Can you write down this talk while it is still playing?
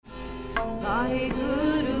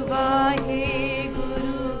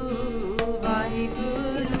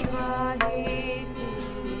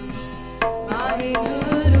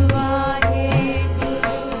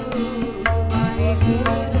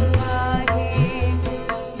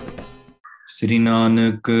Sri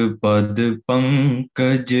Nanak pad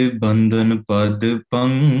pankaj bandhan pad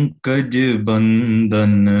pankaj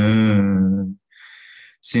bandhan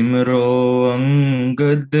simro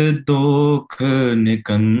angad dokh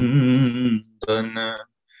nikandan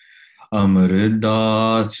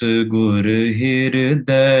Amardas gur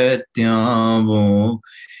hirday tyavon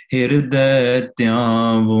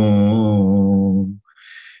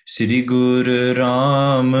Sri Guru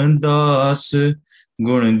Ramdas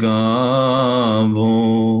Gun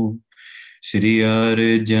gaavon Shri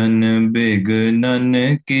Arjan Bignan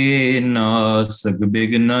ke nasak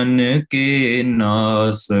Bignan ke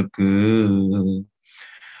nasak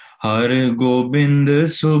Har Gobind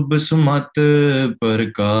Subh Sumat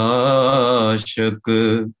Prakashak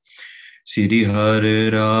Shri Har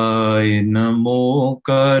Rai Namo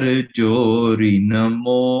Kar Jori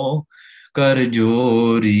Namo Kar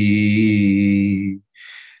Jori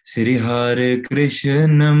Shri Hare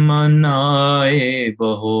Krishna Manaye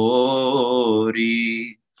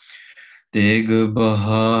Bahori Teg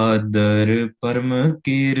Bahadur Param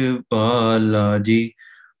Kirpala Ji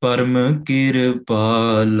Param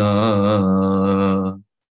Kirpala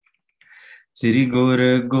Shri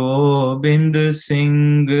Guru Gobind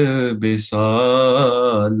Singh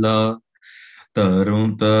Bisala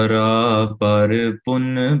Tarun Tara Par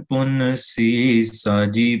Pun Pun Sisa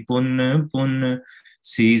Ji Pun Pun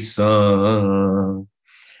Sisa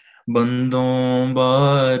Bandon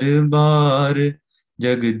Bar Bar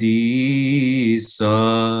Jagdisa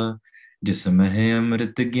Jismein hai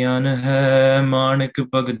Amrit Gyan hai Manik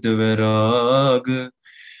Bhagat Vairag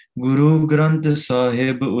Guru Granth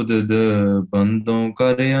Sahib Udad Bandon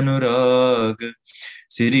Kar Anurag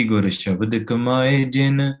Sri Guru Shabad Kamaye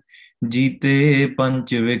Jin Jeete Panch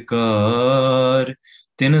Vikar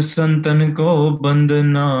Tin Santan Ko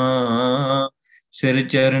Bandana Sir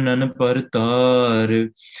Charanan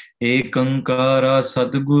Partar Ek Ankara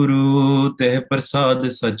Sadguru Teh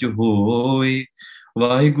Prasad Sach Hoy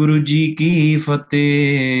Vaheguru Ji Ki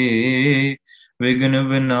Fateh Vign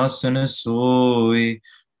Vinasan Soy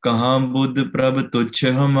Kahan Buddh Prabh Tuch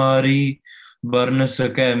Hamari Barn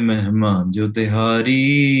Sakay Mehma Jo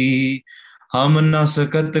Tihari Hum na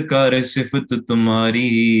sakat kar sifat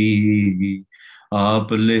tumhari Aap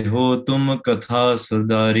leho tum katha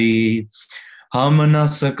sardari Hum na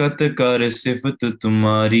sakat kar sifat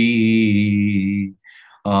tumhari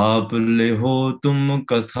Aap leho tum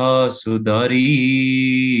katha sudari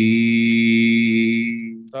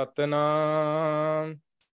Satnam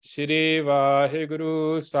Shri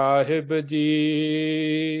Vaheguru Sahib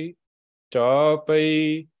Ji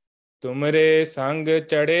Chaupai ਤੁਮਰੇ ਸੰਗ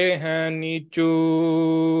ਚੜੇ ਹੈ ਨੀਚੂ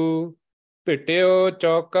ਪਿਟਿਓ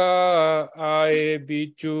ਚੌਕਾ ਆਏ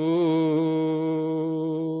ਬੀਚੂ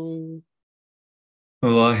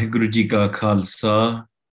ਵਾਹਿਗੁਰੂ ਜੀ ਕਾ ਖਾਲਸਾ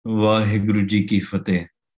ਵਾਹਿਗੁਰੂ ਜੀ ਕੀ ਫਤਿਹ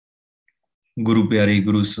ਗੁਰੂ ਪਿਆਰੀ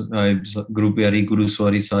ਗੁਰੂ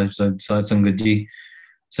ਸਵਾਰੀ ਸਾਹਿਬ ਸਾਧ ਸੰਗਤ ਜੀ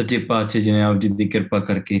ਸੱਚੇ ਪਾਤਸ਼ਾਹ ਜੀ ਨੇ ਆਪ ਜੀ ਦੀ ਕਿਰਪਾ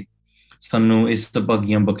ਕਰਕੇ ਸਾਨੂੰ ਇਸ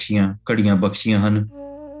ਭਾਗੀਆਂ ਬਖਸ਼ੀਆਂ ਘੜੀਆਂ ਬਖਸ਼ੀਆਂ ਹਨ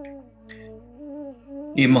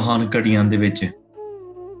ਇਹ ਮਹਾਨ ਘੜੀਆਂ ਦੇ ਵਿੱਚ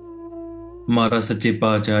ਮਹਾਰਾਜ ਸੱਚੇ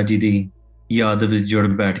ਪਾਤਸ਼ਾਹ ਜੀ ਦੀ ਯਾਦ ਵਿੱਚ ਜੁੜ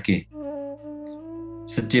ਬੈਠ ਕੇ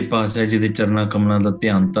ਸੱਚੇ ਪਾਤਸ਼ਾਹ ਜੀ ਦੇ ਚਰਨਾਂ ਕਮਲਾਂ ਦਾ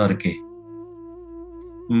ਧਿਆਨ ਧਾਰ ਕੇ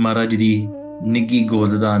ਮਹਾਰਾਜ ਦੀ ਨਿੱਘੀ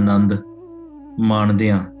ਗੋਦ ਦਾ ਆਨੰਦ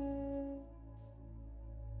ਮਾਣਦਿਆਂ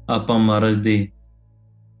ਆਪਾਂ ਮਹਾਰਾਜ ਦੇ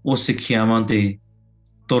ਉਹ ਸਿੱਖਿਆਵਾਂ ਤੇ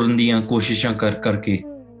ਤੁਰਨ ਦੀਆਂ ਕੋਸ਼ਿਸ਼ਾਂ ਕਰਕੇ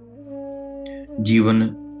ਜੀਵਨ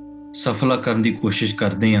ਸਫਲਾ ਕਰਨ ਦੀ ਕੋਸ਼ਿਸ਼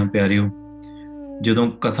ਕਰਦੇ ਹਾਂ ਪਿਆਰਿਓ ਜਦੋਂ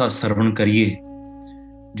ਕਥਾ ਸਰਵਣ ਕਰੀਏ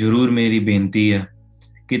ਜ਼ਰੂਰ ਮੇਰੀ ਬੇਨਤੀ ਹੈ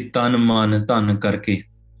ਕਿ ਤਨ ਮਨ ਧਨ ਕਰਕੇ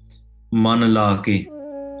ਮਨ ਲਾ ਕੇ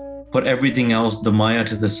put everything else, the maya,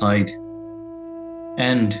 to the side,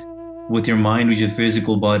 and with your mind, with your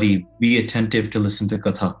physical body, be attentive to listen to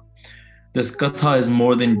Katha. This Katha is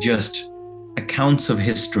more than just accounts of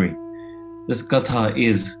history. This Katha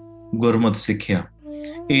is Gurmat Sikhya.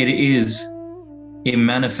 It is a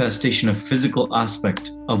manifestation of physical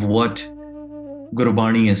aspect of what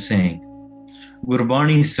Gurbani is saying.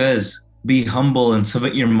 Gurbani says, be humble and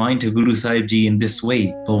submit your mind to Guru Sahib Ji in this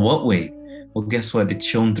way. But what way? Well, guess what? It's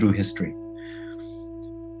shown through history.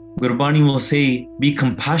 Gurbani will say, be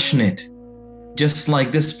compassionate, just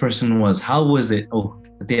like this person was. How was it? Oh,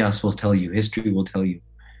 the Ityas will tell you. History will tell you.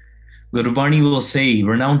 Gurbani will say,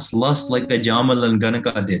 renounce lust like Ajamal and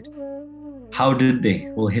Ganaka did. How did they?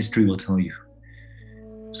 Well, history will tell you.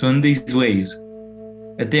 So in these ways,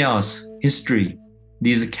 Itihas, history,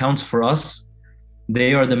 these accounts for us,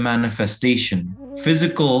 they are the manifestation,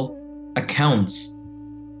 physical accounts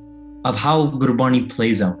of how Gurbani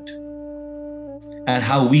plays out and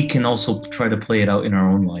how we can also try to play it out in our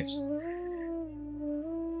own lives.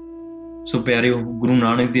 So pyareo, Guru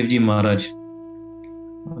Nanak Dev Ji Maharaj,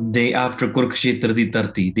 they after Kurukshetra di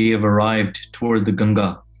Tarti, they have arrived towards the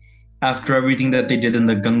Ganga. After everything that they did in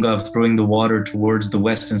the Ganga, of throwing the water towards the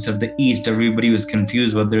west instead of the east, everybody was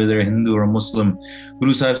confused whether they're Hindu or Muslim.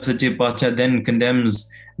 Guru Sahib Sache Pacha then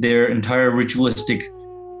condemns their entire ritualistic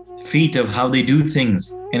feat of how they do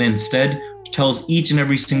things, and instead tells each and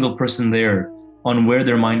every single person there on where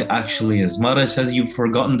their mind actually is. Maharaj says, you've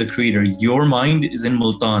forgotten the creator. Your mind is in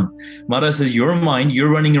Multan. Maharaj says, your mind, you're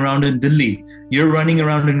running around in Delhi. You're running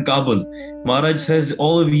around in Kabul. Maharaj says,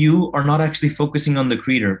 all of you are not actually focusing on the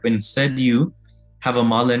creator, but instead you have a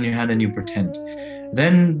mala in your hand and you pretend.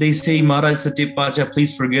 Then they say, Maharaj Sache Pacha,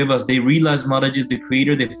 please forgive us. They realize Maharaj is the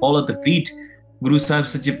creator. They fall at the feet. Guru Sahib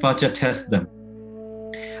Sache Pacha tests them.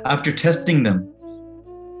 After testing them,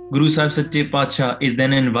 Guru Sahib Sache Pacha is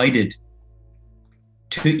then invited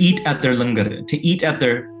to eat at their langar, to eat at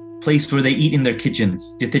their place where they eat in their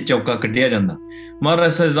kitchens.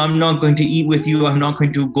 Maharaj says, I'm not going to eat with you. I'm not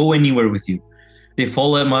going to go anywhere with you. They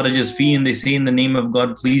fall at Maharaj's feet and they say, in the name of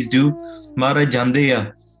God, please do. Maharaj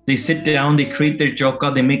Jandeya. They sit down, they create their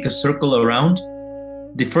chauka, they make a circle around.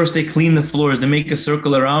 First they clean the floors, they make a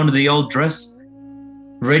circle around, they all dress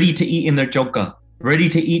ready to eat in their chauka, ready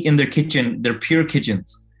to eat in their kitchen, their pure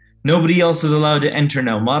kitchens. Nobody else is allowed to enter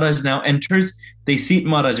now. Maharaj now enters. They seat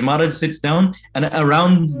Maharaj. Maharaj sits down, and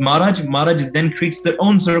around Maharaj, Maharaj then creates their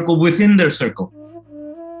own circle within their circle.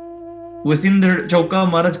 Within their chauka,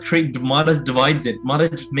 Maharaj divides it.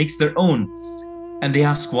 Maharaj makes their own. And they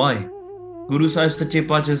ask why. Guru Sahib Sache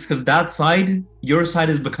Pacha says, because that side, your side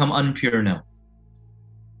has become unpure now.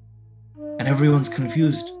 And everyone's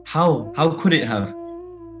confused. How? How could it have?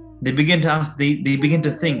 They begin to ask, they begin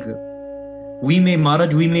to think, we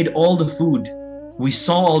made all the food. We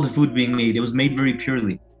saw all the food being made. It was made very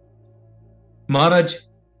purely. Maharaj,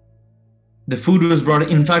 the food was brought.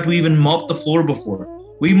 In fact, we even mopped the floor before.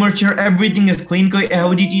 We made sure everything is clean. Koi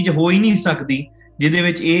ehho ji cheez ho hi nahi sakdi jide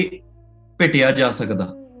vich eh pitiya ja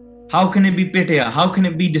sakda. How can it be pitiya? How can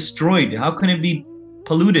it be destroyed? How can it be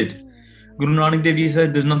polluted? Guru Nanak Dev Ji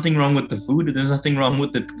said, there's nothing wrong with the food. There's nothing wrong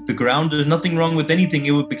with the ground. There's nothing wrong with anything.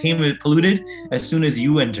 It became polluted as soon as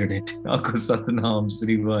you entered it.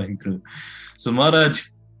 So Maharaj,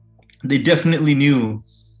 they definitely knew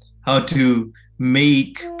how to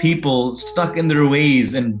make people stuck in their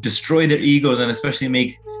ways and destroy their egos and especially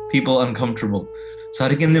make people uncomfortable.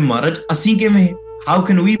 Sare kende Maharaj, assi keve? How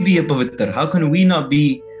can we be a pavitr? How can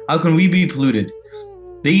we be polluted?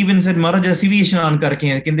 They even said, Maharaj, assi bhi ishnan karke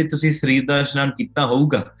hain, kende tusi sareer da ishnan kita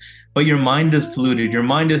hoga, but your mind is polluted. Your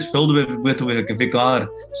mind is filled with vikar.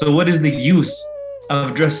 So what is the use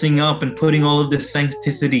of dressing up and putting all of this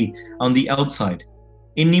sancticity on the outside?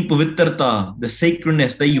 Inni pavitrata, the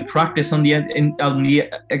sacredness that you practice on the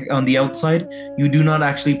outside, you do not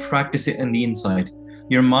actually practice it on the inside.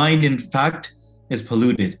 Your mind, in fact, is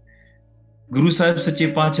polluted. Guru Sahib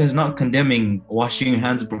Sache Pacha is not condemning washing your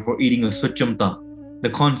hands before eating a suchamta, the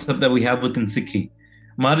concept that we have within Sikhi.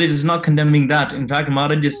 Maharaj is not condemning that. In fact,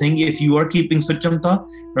 Maharaj is saying, if you are keeping suchamta,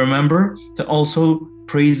 remember to also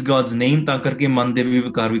praise God's name, ta karke man de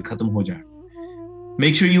vikar bhi khatam ho jaye.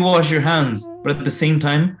 Make sure you wash your hands, but at the same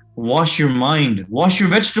time, wash your mind. Wash your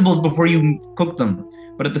vegetables before you cook them.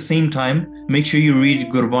 But at the same time, make sure you read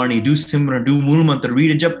Gurbani, do Simran, do Mool Mantra,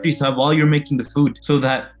 read a Japji Sahib while you're making the food so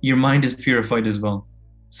that your mind is purified as well.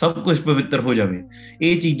 ਸਭ ਕੁਝ ਪਵਿੱਤਰ ਹੋ ਜਾਵੇ.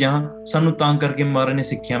 ਇਹ ਚੀਜ਼ਾਂ ਸਾਨੂੰ ਤਾਂ ਕਰਕੇ ਮਹਾਰਾਜ ਨੇ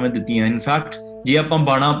ਸਿੱਖਿਆਵਾਂ ਦਿੱਤੀਆਂ. ਇਨਫੈਕਟ ਜੇ ਆਪਾਂ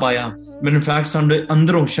ਬਾਣਾ ਪਾਇਆ, but in fact ਸਾਡੇ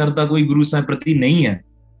ਅੰਦਰੋਂ ਸ਼ਰਧਾ ਕੋਈ ਗੁਰੂ ਸਾਹਿਬ ਪ੍ਰਤੀ ਨਹੀਂ ਹੈ.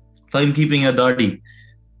 If I'm keeping a dadi,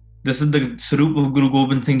 this is the Sarup of Guru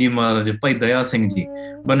Gobind Singh Ji Maharaj, Bhai Daya Singh Ji.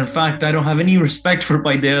 But in fact, I don't have any respect for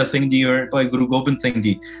Bhai Daya Singh Ji or Bhai Guru Gobind Singh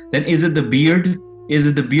Ji. Then is it the beard? Is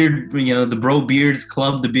it the beard, the bro beards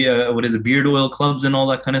club, the beard oil clubs and all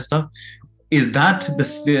that kind of stuff? Is that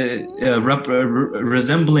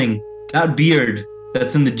resembling that beard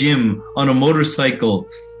that's in the gym on a motorcycle,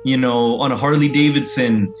 on a Harley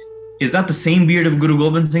Davidson? Is that the same beard of Guru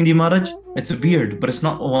Gobind Singh Ji Maharaj? It's a beard, but it's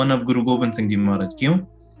not one of Guru Gobind Singh Ji Maharaj. Kyun?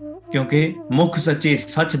 Kyunki mukh sache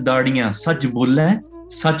sach dadiyan sach bolle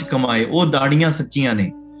sach kamaye. Oh dadiyan sachiyan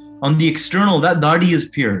ne. On the external, that dadi is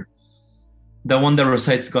pure. The one that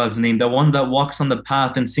recites God's name, the one that walks on the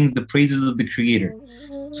path and sings the praises of the Creator.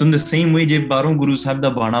 So in the same way, je Baron Guru Sahib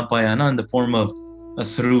da bana paya na, in the form of a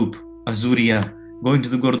saroop, a zuriya, going to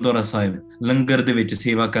the Gurdwara Sahib, langar de vich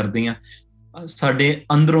seva karde hain. ਸਾਡੇ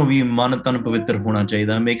ਅੰਦਰੋਂ ਵੀ ਮਨ ਤਨ ਪਵਿੱਤਰ ਹੋਣਾ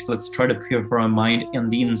ਚਾਹੀਦਾ। Makes let's try to purify our mind on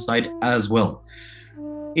the inside as well.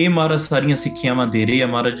 ਇਹ ਮਹਾਰਾਜ ਸਾਰੀਆਂ ਸਿੱਖਿਆਵਾਂ ਦੇ ਰਹੇ ਆ।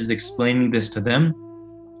 ਮਹਾਰਾਜ is explaining this to them.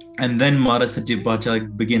 And then Maharaj Sache Pacha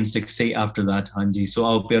begins to say after that, ਹਾਂਜੀ, so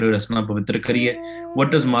ਆਓ ਪਿਆਰੋ ਰਸਨਾ ਪਵਿੱਤਰ ਕਰੀਏ।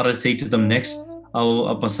 What does Maharaj say to them next? ਆਓ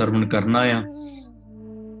ਆਪਾਂ ਸਰਵਣ ਕਰਨਾ ਆ।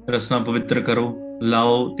 ਰਸਨਾ ਪਵਿੱਤਰ ਕਰੋ,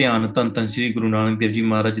 ਲਾਓ ਧਿਆਨ ਧੰਨ ਧੰਨ ਸ੍ਰੀ ਗੁਰੂ ਨਾਨਕ ਦੇਵ ਜੀ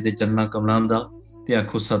ਮਹਾਰਾਜ ਦੇ ਚਰਨਾਂ ਕਮਲਾਂ ਦਾ, ਤੇ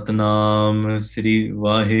ਆਖੋ ਸਤਨਾਮ ਸ੍ਰੀ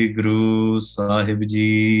ਵਾਹਿਗੁਰੂ ਸਾਹਿਬ ਜੀ।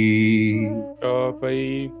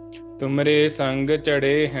 ਚੌਪਈ ਤੁਮਰੇ ਸੰਗ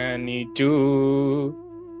ਚੜੇ ਹੈ ਨੀਚੂ।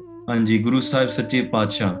 ਹਾਂਜੀ, ਗੁਰੂ ਸਾਹਿਬ ਸੱਚੇ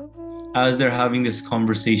ਪਾਤਸ਼ਾਹ as they're having this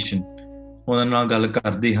conversation, ਉਹਨਾਂ ਨਾਲ ਗੱਲ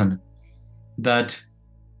ਕਰਦੇ ਹਨ that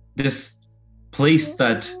this place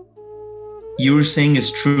that you're saying is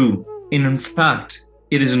true, and in fact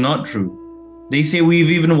it is not true. They say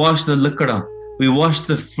we've even washed the lakada, we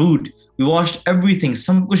washed the food, we washed everything,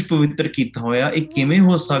 ਸਭ ਕੁਝ ਪਵਿੱਤਰ ਕੀਤਾ ਹੋਇਆ, ਇਹ ਕਿਵੇਂ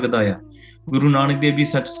ਹੋ ਸਕਦਾ ਆ? ਗੁਰੂ ਨਾਨਕ ਦੇਵ ਜੀ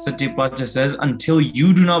ਸੱਚੇ ਪਾਤਸ਼ਾਹ says until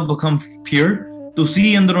you do not become pure,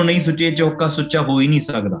 ਤੁਸੀਂ ਅੰਦਰੋਂ ਨਹੀਂ ਸੁੱਚੇ ਚੌਕਾ ਸੁੱਚਾ ਹੋ ਹੀ ਨਹੀਂ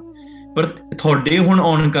ਸਕਦਾ। ਪਰ ਤੁਹਾਡੇ ਹੁਣ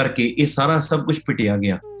ਆਉਣ ਕਰਕੇ ਇਹ ਸਾਰਾ ਸਭ ਕੁਝ ਪਿਟਿਆ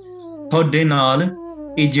ਗਿਆ। ਤੁਹਾਡੇ ਨਾਲ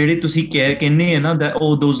ਇਹ ਜਿਹੜੇ ਤੁਸੀਂ ਕਹਿੰਦੇ ਆ ਨਾ that oh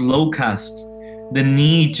those low caste, the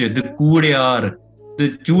ਨੀਚ, the ਕੂੜਿਆਰ, the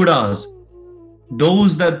ਚੂੜਾਸ,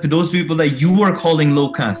 those people that you are calling low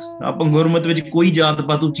caste, ਆਪਾਂ ਗੁਰਮਤਿ ਵਿੱਚ ਕੋਈ ਜਾਤ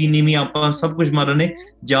ਪਾਤ ਉੱਚੀ ਨੀਵੀਂ ਆਪਾਂ ਸਭ ਕੁਝ ਮਹਾਰਾਜ ਨੇ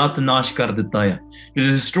ਜਾਤ ਨਾਸ਼ ਕਰ ਦਿੱਤਾ ਆ।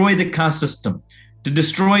 To destroy the caste system, to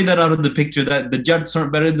destroy that out of the picture, that the Jats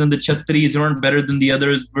aren't better than the Chatris, aren't better than the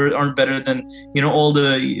others, aren't better than, you know, all the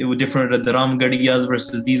different, the Ramgadiyas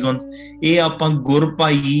versus these ones. ਇਹ ਆਪਾਂ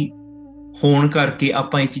ਗੁਰਪਾਈ ਹੋਣ ਕਰਕੇ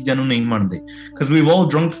ਆਪਾਂ ਇਹ ਚੀਜ਼ਾਂ ਨੂੰ ਨਹੀਂ ਮੰਨਦੇ, because we've all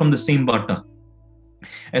drunk from the same bata.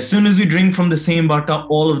 As soon as we drink from the same bata,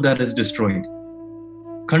 all of that is destroyed.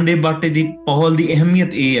 ਖੰਡੇ ਬਾਟੇ ਦੀ ਪਹਲ ਦੀ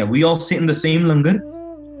ਅਹਿਮੀਅਤ ਇਹ ਹੈ, we all sit in the same langar.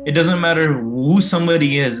 It doesn't matter who somebody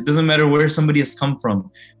is. It doesn't matter where somebody has come from.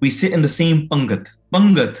 We sit in the same pangat.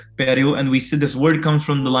 Pangat, pyareo, and we see this word comes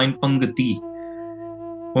from the line pangati.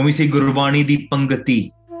 When we say Gurbani di pangati,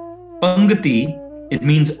 pangati, it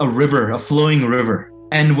means a river, a flowing river.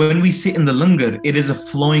 And when we sit in the langar, it is a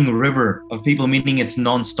flowing river of people, meaning it's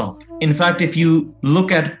non-stop. In fact, if you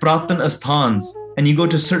look at Pratan Asthans and you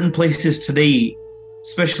go to certain places today,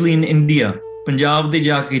 especially in India, Punjab ਦੇ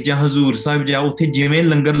ਜਾ ਕੇ ਜਾਂ ਹਜ਼ੂਰ ਸਾਹਿਬ ਜਾ, ਉੱਥੇ ਜਿਵੇਂ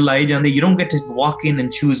ਲੰਗਰ ਲਾਏ ਜਾਂਦੇ, you don't get to walk in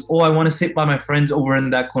and choose, oh I want to sit by my friends over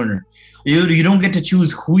in that corner. You don't get to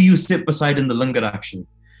choose who you sit beside in the langar actually.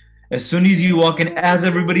 As soon as you walk in, as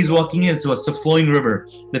everybody's walking in, it's a flowing river.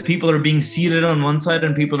 The people are being seated on one side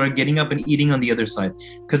and people are getting up and eating on the other side,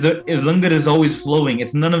 because the langar is always flowing.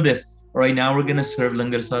 It's none of this, all right, now we're going to serve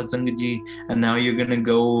langar Sad Sangat Ji, and now you're going to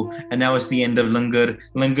go, and now it's the end of langar.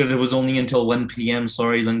 Langar was only until 1 p.m.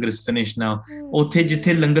 Sorry, langar is finished now. Othe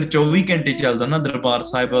jithe langar 24 ਘੰਟੇ ਚੱਲਦਾ ਨਾ Darbar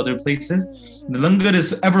Sahib, other places, the langar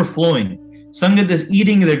is ever flowing. Sangat is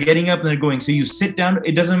eating, they're getting up and they're going. So you sit down,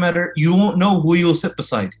 it doesn't matter, you won't know who you'll sit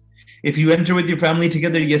beside. If you enter with your family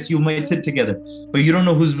together, yes, you might sit together, but you don't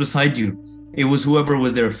know who's beside you. It was whoever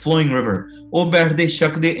was there, flowing river. Oh, baithde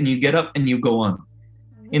shakde, and you get up and you go on.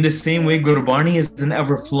 In the same way, Gurbani is an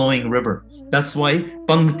ever-flowing river. That's why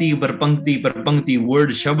Pangti par Pangti,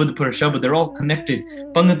 word Shabad par Shabad, they're all connected.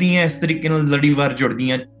 Pangtiyan is tarike nal ladiwar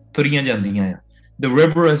juddiyan turiyan jandiyan. The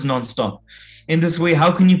river is non-stop. In this way, how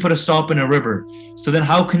can you put a stop in a river? So then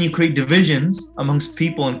how can you create divisions amongst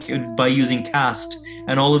people by using caste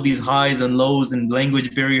and all of these highs and lows and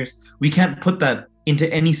language barriers? We can't put that into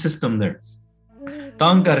any system there.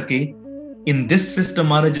 Taan karke, in this system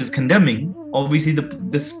Maharaj is condemning, obviously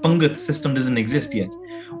this Pangat system doesn't exist yet.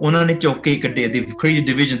 ਉਹਨਾਂ ਨੇ ਚੌਕੇ ਕੱਢੇ, they've created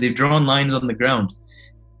division, they've drawn lines on the ground.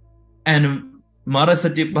 And Maharaj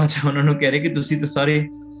ਸੱਚੇ ਪਾਤਸ਼ਾਹ ਉਹਨਾਂ ਨੂੰ ਕਹਿ ਰਹੇ ਕਿ ਤੁਸੀਂ ਤਾਂ ਸਾਰੇ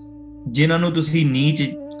ਜਿਨ੍ਹਾਂ ਨੂੰ ਤੁਸੀਂ ਨੀਚ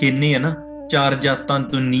ਕਹਿੰਦੇ ਆ ਨਾ, ਚਾਰ ਜਾਤਾਂ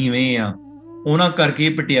ਤੋਂ ਨੀਵੇਂ ਆ, ਉਹਨਾਂ ਕਰਕੇ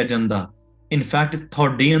ਪਿਟਿਆ ਜਾਂਦਾ। In fact,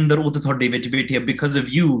 ਤੁਹਾਡੇ ਅੰਦਰ ਉਹ ਤਾਂ ਤੁਹਾਡੇ ਵਿੱਚ ਬੈਠੇ ਆ, because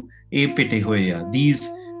of you ਇਹ ਪਿਟੇ ਹੋਏ ਆ।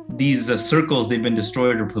 These circles, they've been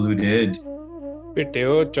destroyed or polluted.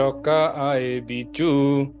 ਪਿਟਿਓ ਚੌਕਾ ਆਏ ਬੀਚੂ,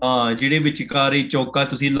 ਹਾਂ, ਜਿਹੜੇ ਵਿਚਕਾਰੇ ਚੌਕਾ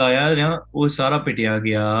ਤੁਸੀਂ ਲਾਇਆ ਨਾ, ਉਹ ਸਾਰਾ ਪਿਟਿਆ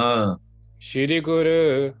ਗਿਆ। ਸ਼੍ਰੀ ਗੁਰ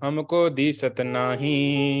ਹਮਕੋ ਦੀਸਤ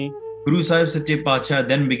ਨਾਹੀ, Guru Sahib Sache Pacha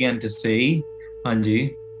then began to say, ਹਾਂਜੀ,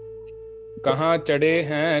 ਕਹਾਂ ਚੜੇ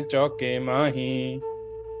ਹੈ ਚੌਕੇ ਮਾਹੀ।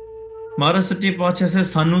 ਮਹਾਰਾਜ ਸੱਚੇ ਪਾਤਸ਼ਾਹ ਸੇ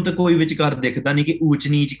ਸਾਨੂੰ ਤਾਂ ਕੋਈ ਵਿਚਕਾਰ ਦਿਖਦਾ ਨਹੀਂ ਕਿ ਊਚ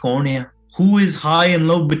ਨੀਚ ਕੌਣ ਆ, who is high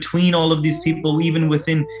and low between all of these people,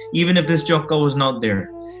 even if this chokka was not there.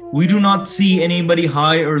 We do not see anybody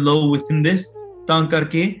high or low within this. ਤਾਂ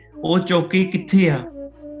ਕਰਕੇ ਉਹ ਚੌਕੇ ਕਿੱਥੇ ਆ?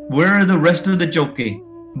 Where are the rest of the ਚੌਕੇ?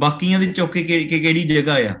 ਬਾਕੀਆਂ ਦੇ ਚੌਕੇ ਕਿਹੜੀ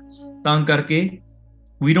ਜਗ੍ਹਾ ਆ? ਤਾਂ ਕਰਕੇ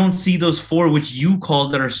we don't see those four which you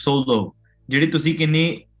call that are so low. ਜਿਹੜੇ ਤੁਸੀਂ ਕਹਿੰਦੇ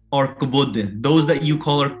or kabod, those that you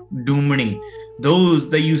call are dumani, those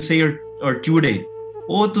that you say are chude,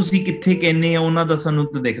 ਉਹ ਤੁਸੀਂ ਕਿੱਥੇ ਕਹਿੰਦੇ ਆ ਉਹਨਾਂ ਦਾ ਸਾਨੂੰ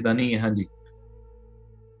ਤਾਂ ਦਿਖਦਾ ਨਹੀਂ ਹੈ। ਹਾਂਜੀ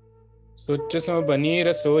ਸੁੱਚ ਸੋ ਬਣੀ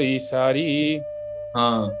ਰਸੋਈ ਸਾਰੀ।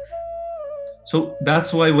 ਹਾਂ, so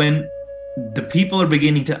that's why when the people are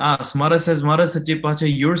beginning to ask, Mara says, Mara Sache Pacha,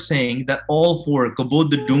 you're saying that all four,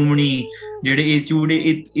 Kabod, Dumni,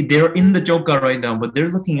 they're in the choka right now, but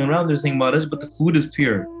they're looking around, they're saying, Maharaj, but the food is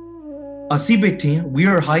pure. Asi bete, we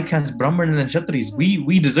are high caste Brahman and Kshatris.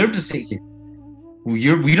 We deserve to stay here.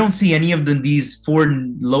 We don't see any of these four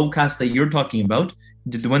low castes that you're talking about.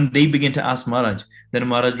 When they begin to ask Maharaj,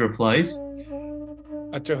 then Maharaj replies,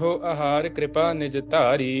 ਅਚਹੋ ਆਹਾਰ ਕਿਰਪਾ ਨਿਜ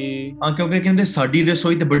ਧਾਰੀ। ਹਾਂ, ਕਿਉਂਕਿ ਕਹਿੰਦੇ ਸਾਡੀ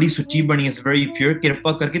ਰਸੋਈ ਤੇ ਬੜੀ ਸੁੱਚੀ ਬਣੀ ਹੈ, ਵੈਰੀ ਪਿਓਰ,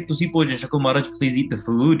 ਕਿਰਪਾ ਕਰਕੇ ਤੁਸੀਂ ਭੋਜਨ ਛਕੋ। ਮਹਾਰਾਜ, ਪਲੀਜ਼ ਈਟ ਦ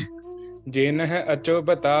ਫੂਡ। ਜੇ ਨਹ ਅਚੋ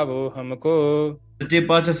ਬਤਾਵੋ ਹਮਕੋ। ਸੱਚੇ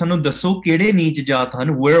ਪਾਤਸ਼ਾਹ ਸਾਨੂੰ ਦੱਸੋ ਕਿਹੜੇ ਨੀਚ ਜਾਤ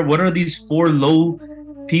ਹਨ। what are these four low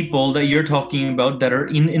people that you're talking about that are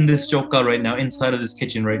in this chokka right now, inside of this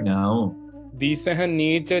kitchen right now? ਦੀਸਹ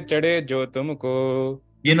ਨੀਚ ਚੜੇ ਜੋ ਤੁਮਕੋ।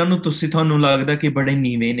 ਜਿਨ੍ਹਾਂ ਨੂੰ ਤੁਹਾਨੂੰ ਲੱਗਦਾ ਕਿ ਬੜੇ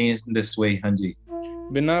ਨੀਵੇਂ ਨੇ in this way। ਹਾਂਜੀ,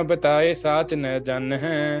 ਬਿਨਾ ਬਤਾਏ ਸਾਚ ਨ ਜਾਣ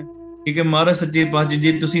ਹੈ। ਠੀਕ ਹੈ ਮਹਾਰਾਜ, ਸੱਚੇ ਪਾਤਸ਼ਾਹ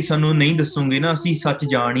ਜੇ ਤੁਸੀਂ ਸਾਨੂੰ ਨਹੀਂ ਦੱਸੋਗੇ ਨਾ, ਅਸੀਂ ਸੱਚ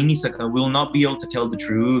ਜਾਣ ਹੀ ਨਹੀਂ ਸਕਾਂ। we will not be able to tell the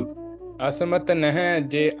truth. ਅਸਮਤ ਨਹਿ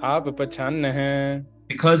ਜੇ ਆਪ ਪਛਾਨ ਹੈ।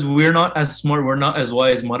 Because we're not as smart, we're not as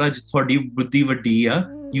wise. Maharaj, ਤੁਹਾਡੀ ਬੁੱਧੀ ਵੱਡੀ ਆ,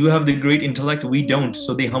 you have the great intellect, we don't,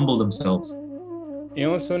 so they humble themselves.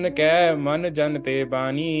 ਇਉਂ ਸੁਨ ਕੈ ਮਨ ਜਨ ਤੇ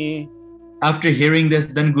ਬਾਣੀ। After hearing this,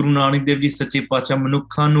 then Guru Nanak Dev Ji ਸੱਚੇ ਪਾਤਸ਼ਾਹ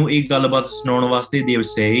ਮਨੁੱਖਾਂ ਨੂੰ ਇਹ ਗੱਲਬਾਤ ਸੁਣਾਉਣ ਵਾਸਤੇ they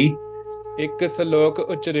would say, ਇੱਕ ਸਲੋਕ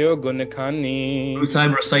ਉਚਰਿਓ ਗੁਣ ਖਾਨੀ। Guru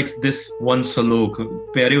Sahib recites this one salok.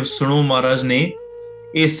 ਪਿਆਰਿਓ ਸੁਣੋ, ਮਹਾਰਾਜ ਨੇ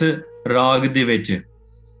ਇਸ ਰਾਗ ਦੇ ਵਿੱਚ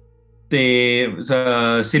ਤੇ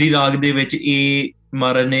ਸ੍ਰੀ ਰਾਗ ਦੇ ਵਿੱਚ ਇਹ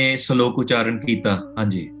ਮਹਾਰਾਜ ਨੇ ਸਲੋਕ ਉਚਾਰਨ ਕੀਤਾ।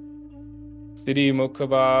 ਹਾਂਜੀ, ਸ੍ਰੀ ਮੁਖ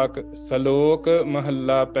ਵਾਕ ਸਲੋਕ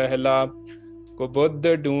ਮਹੱਲਾ ਪਹਿਲਾ। ਕੋ ਬੁੱਧ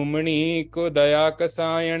ਡੂਮਣੀ ਕੋ ਦਇਆ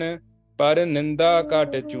ਕਸਾਇਣ, ਪਰ ਨਿੰਦਾ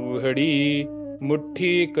ਘਟ ਚੂਹੜੀ,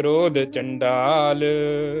 ਮੁੱਠੀ ਕ੍ਰੋਧ ਚੰਡਾਲ।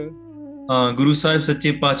 Guru Sahib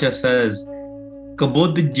ਸੱਚੇ ਪਾਤਸ਼ਾਹ says,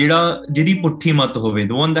 ਕਬੁੱਧ ਜਿਹੜਾ ਜਿਹਦੀ ਪੁੱਠੀ ਮਤ ਹੋਵੇ,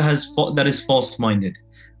 the one that is false minded,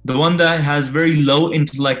 the one that has very low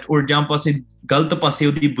intellect, or ਜਾਂ ਪਾਸੇ ਗਲਤ ਪਾਸੇ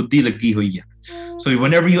ਉਹਦੀ ਬੁੱਧੀ ਲੱਗੀ ਹੋਈ ਹੈ। So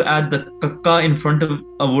whenever you add the kakka in front of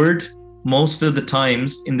a word, most of the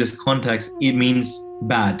times in this context, it means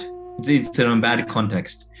bad. It's in a bad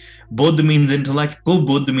context. Bodh means intellect. Ko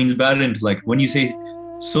bodh means bad intellect. When you say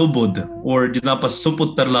so bodh, or jitna pa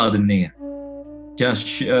suputtar la dinne hai,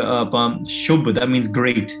 shubh, that means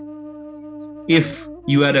great. If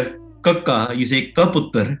you add a kakka, you say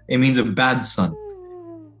kaputtar, it means a bad son.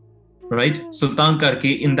 Right? So ਤਾਂ ਕਰਕੇ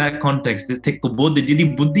in that context, ਇੱਥੇ ਕੁਬੁੱਧ ਜਿਹਦੀ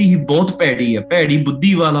ਬੁੱਧੀ ਹੀ ਬਹੁਤ ਭੈੜੀ ਹੈ, ਭੈੜੀ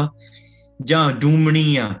ਬੁੱਧੀ ਵਾਲਾ ਜਾਂ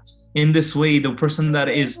ਡੂਮਣੀ ਆ, in this way, the person that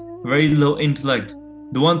is very low intellect,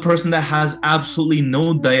 the one person that has absolutely no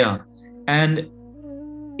daya, and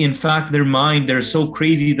in fact their mind, they're so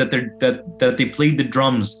crazy that they play the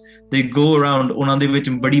drums, they go around, ਉਹਨਾਂ ਦੇ ਵਿੱਚ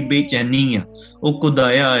ਬੜੀ ਬੇਚੈਨੀ ਆ, ਉਹ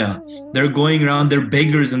ਕੁਦਾਇਆ ਆ, they're going around, they're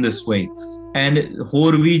beggars in this way, and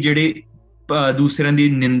ਹੋਰ ਵੀ ਜਿਹੜੇ ਦੂਸਰਿਆਂ ਦੀ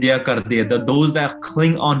ਨਿੰਦਿਆ ਕਰਦੇ ਆ, those that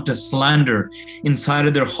cling on to slander inside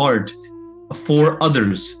of their heart for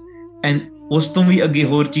others, and ਉਸ ਤੋਂ ਵੀ ਅੱਗੇ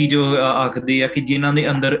ਹੋਰ ਚੀਜ਼ ਆਖਦੇ ਆ ਕਿ ਜਿਨ੍ਹਾਂ ਦੇ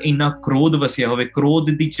ਅੰਦਰ ਇੰਨਾ ਕ੍ਰੋਧ ਵਸਿਆ ਹੋਵੇ, ਕ੍ਰੋਧ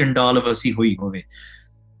ਦੀ ਚੰਡਾਲ ਵਸੀ ਹੋਈ ਹੋਵੇ।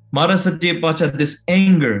 ਮਹਾਰਾਜ ਸੱਚੇ ਪਾਤਸ਼ਾਹ, this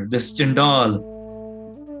anger, this chandal,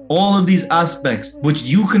 all of these aspects which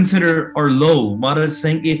you consider are low, Maharaj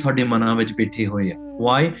saying ਇਹ ਤੁਹਾਡੇ ਮਨਾਂ ਵਿੱਚ ਬੈਠੇ ਹੋਏ ਆ।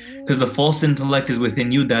 Why? Because the false intellect is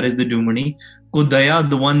within you, that is the dumani. Kudaya,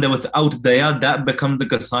 the one that without daya, that becomes the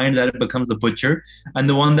kasayan, that becomes the butcher,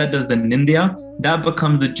 and the one that does the nindya, that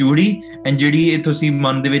becomes the chudi, and jidi tusi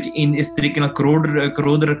man de vich in is tarike ਨਾਲ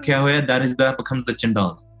ਕ੍ਰੋਧ ਰੱਖਿਆ ਹੋਇਆ, that becomes the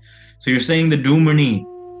chandal. So you're saying the dumani,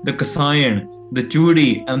 the kasayan, the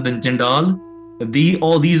chudi, and the chandal,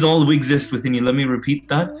 all these exist within you. Let me repeat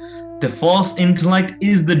that. The false intellect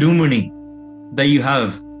is the dumani that you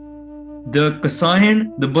have. The kasayan,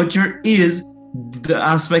 the butcher, is the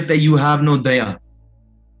aspect that you have no daya.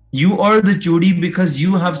 You are the chudi because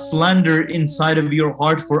you have slander inside of your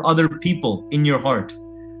heart for other people in your heart,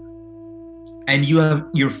 and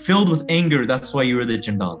you're filled with anger. That's why you're the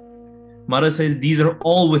chandal. Mara says these are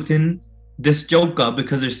all within this joka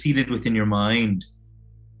because they're seated within your mind.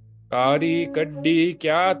 ਕਾਰੀ ਕੱਢੀ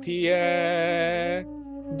ਕਿਆ ਥੀਐ,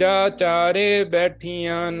 ਜਾ ਚਾਰੇ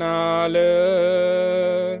ਬੈਠੀਆਂ ਨਾਲ।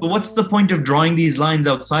 So what's the point of drawing these lines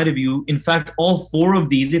outside of you? In fact, all four of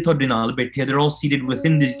these, they're all seated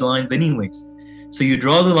within these lines anyways. So you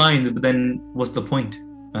draw the lines, but then what's the point?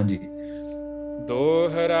 Anji.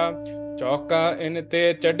 ਦੋਹਰਾ ਚੌਕਾ ਇਨ ਤੇ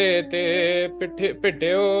ਚੜੇ ਤੇ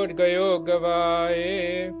ਪਿਟਿਓ ਗਇਓ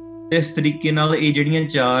ਗਵਾਏ। ਇਸ ਤਰੀਕੇ ਨਾਲ ਇਹ ਜਿਹੜੀਆਂ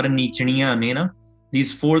ਚਾਰ ਨੀਚਣੀਆਂ ਨੇ ਨਾ,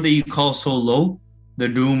 these four that you call so low, the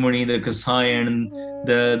Dumani, the Kasayan,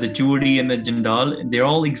 the Chudi and the Jandal, they're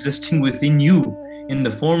all existing within you in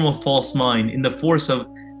the form of false mind, in the force of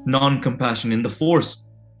non-compassion, in the force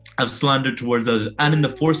of slander towards others, and in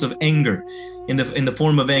the force of anger, in the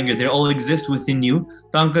form of anger. They all exist within you.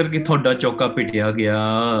 ਤਾਂ ਕਰਕੇ ਤੁਹਾਡਾ ਚੌਕਾ ਪਿਟਿਆ ਗਿਆ।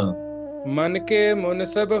 मन के मुन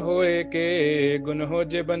सब होए के गुण हो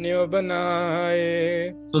जे बनियो बनाए।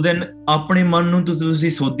 So then ਆਪਣੇ ਮਨ ਨੂੰ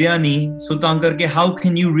ਤੁਸੀਂ ਸੋਧਿਆ ਨਹੀਂ, so ਤਾਂ ਕਰਕੇ how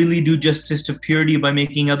can you really do justice to purity by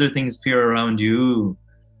making other things pure around you?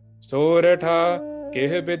 सोरठा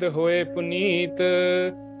केह बिद होए पुनीत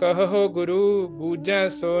कहो गुरु बूझै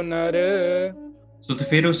सो नर। So ਤੇ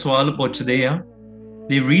ਫਿਰ ਉਹ ਸਵਾਲ ਪੁੱਛਦੇ ਆ,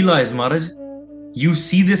 they realize, Maharaj, you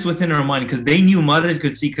see this within our mind, because they knew Maharaj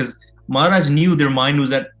could see, because Maharaj knew their mind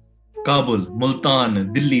was at Kabul, Multan,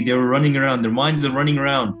 Delhi. They were running around. Their minds are running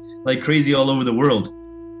around like crazy all over the world.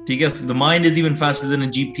 I guess the mind is even faster than a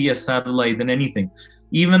GPS satellite, than anything.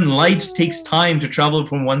 Even light takes time to travel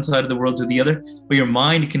from one side of the world to the other, but your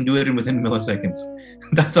mind can do it in within milliseconds.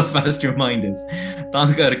 That's how fast your mind is.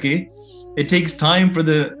 It takes time for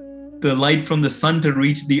the light from the sun to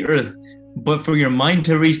reach the earth, but for your mind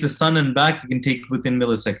to reach the sun and back, it can take within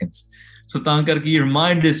milliseconds. So your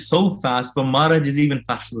mind is so fast, but Maharaj is even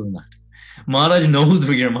faster than that. Maharaj knows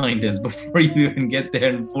where your mind is before you even get there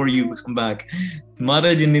and before you come back.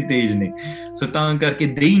 Maharaj inni tej ne. So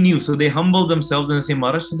they knew, so they humbled themselves and say,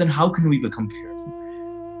 Maharaj, so then how can we become pure?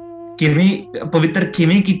 Kiਵੇਂ ਪਵਿੱਤਰ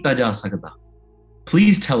ਕਿਵੇਂ ਕੀਤਾ ਜਾ ਸਕਦਾ?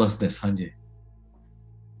 Please tell us this, Hanji.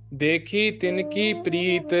 देखी तिनकी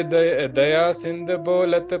प्रीत दया सिंध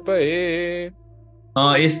बोलत भये।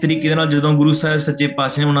 ਇਸ ਤਰੀਕੇ ਦੇ ਨਾਲ ਜਦੋਂ ਗੁਰੂ ਸਾਹਿਬ ਸੱਚੇ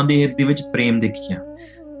ਪਾਤਸ਼ਾਹ ਨੇ ਉਹਨਾਂ ਦੇ ਹਿਰਦੇ ਵਿੱਚ ਪ੍ਰੇਮ ਦੇਖਿਆ।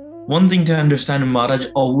 One thing to understand, Maharaj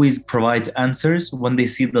always provides answers when they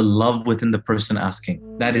see the love within the person asking.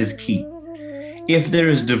 That is key. If there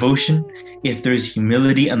is devotion, if there is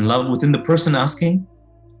humility and love within the person asking,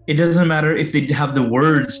 it doesn't matter if they have the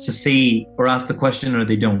words to say or ask the question or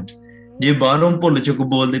they don't. But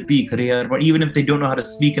even if they don't know how to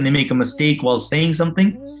speak and they make a mistake while saying something,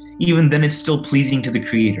 even then it's still pleasing to the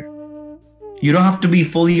Creator. You don't have to be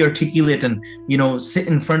fully articulate and, sit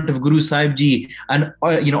in front of Guru Sahib Ji and,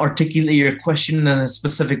 articulate your question in a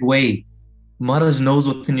specific way. Maharaj knows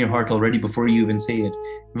what's in your heart already before you even say it.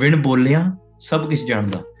 Vin bolya, sab kish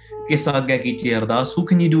janda. Kis aagya kichi ardas. Who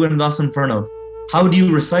can you do ardas in front of? How do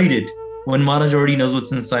you recite it when Maharaj already knows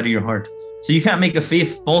what's inside of your heart? So you can't make a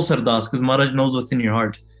false ardas because Maharaj knows what's in your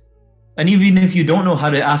heart. And even if you don't know how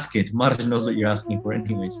to ask it, Maharaj knows what you're asking for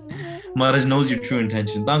anyways. Maharaj knows your true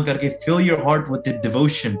intention. Fill your heart with the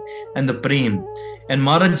devotion and the prem. And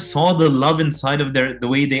Maharaj saw the love inside of the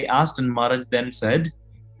way they asked, and Maharaj then said,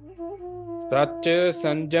 Sach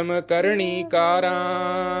sanjam karni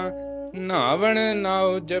kara navan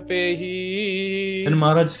nau japehi. And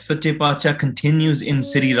Maharaj Sache Pacha continues in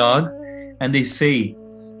Sri Rag, and they say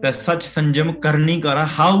that such sanjam karni kara,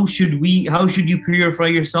 how should you purify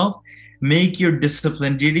yourself? Make your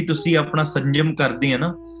discipline, jehdi tusi apna sanjam karde hai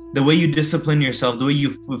na, the way you discipline yourself, the way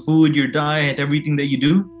you food, your diet, everything that you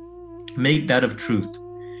do, make that of truth.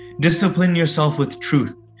 Discipline yourself with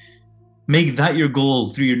truth. Make that your goal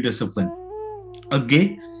through your discipline.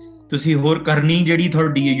 Again, tusi hor karni jehdi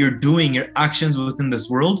thodi hai, you're doing your actions within this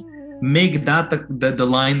world, make that the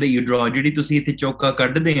line that you draw. Jehdi tusi itte chokka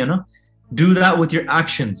kadde hai na, do that with your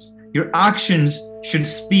actions. Your actions should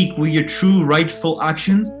speak with your true rightful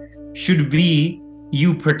actions, should be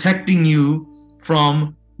you protecting you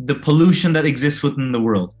from the pollution that exists within the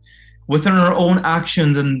world. Within our own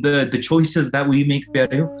actions and the choices that we make,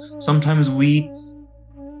 sometimes we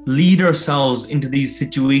lead ourselves into these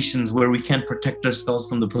situations where we can't protect ourselves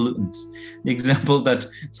from the pollutants. The example that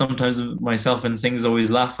sometimes myself and Singh always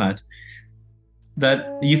laugh at,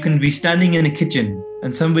 that you can be standing in a kitchen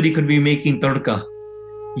and somebody could be making tadka.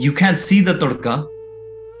 You can't see the tadka.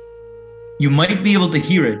 You might be able to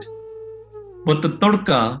hear it, but the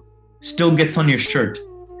tadka still gets on your shirt.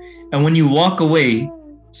 And when you walk away,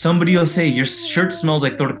 somebody will say, your shirt smells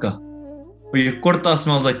like tadka, or your kurta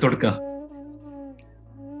smells like tadka.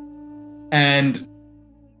 And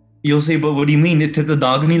you'll say, but what do you mean?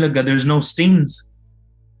 There's no stains.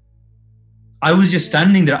 I was just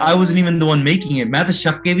standing there. I wasn't even the one making it. I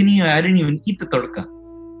didn't even eat the tadka.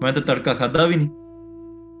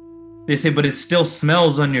 They say, but it still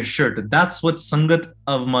smells on your shirt. That's what Sangat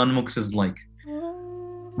of Manmukhs is like.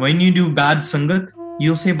 When you do bad Sangat,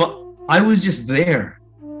 you'll say, but I was just there.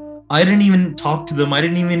 I didn't even talk to them. I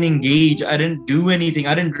didn't even engage. I didn't do anything.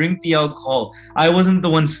 I didn't drink the alcohol. I wasn't the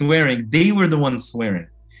one swearing. They were the ones swearing.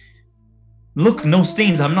 Look, no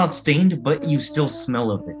stains. I'm not stained, but you still smell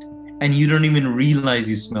of it. And you don't even realize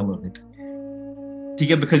you smell of it.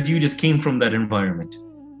 Because you just came from that environment.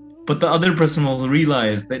 but the other person will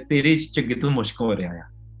realize that ਤੇਰੇ ਝੱਗੇ ਤੋਂ ਮੁਸ਼ਕ ਹੋ ਰਿਹਾ ਆ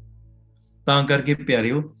ਤਾਂ ਕਰਕੇ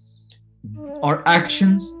ਪਿਆਰਿਓ our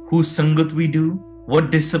actions, whose sangat we do, what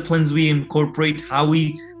disciplines we incorporate, how we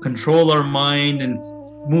control our mind and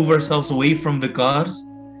move ourselves away from vikars,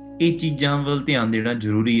 ਇਹ ਚੀਜ਼ਾਂ ਵੱਲ ਧਿਆਨ ਦੇਣਾ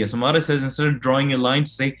ਜ਼ਰੂਰੀ ਹੈ. Samara says instead of drawing a line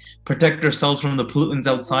to say protect ourselves from the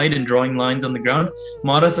pollutants outside and drawing lines on the ground,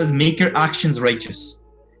 Mara says make your actions righteous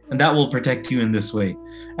and that will protect you in this way.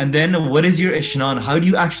 And then what is your ishnan? How do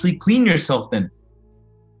you actually clean yourself then?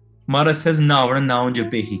 Mara says naun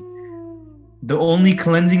japehi. The only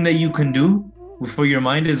cleansing that you can do for your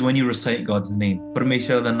mind is when you recite God's name.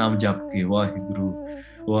 Parmeshwar da naam jap ke Vaheguru,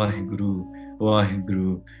 Vaheguru,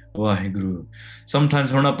 Vaheguru, Vaheguru.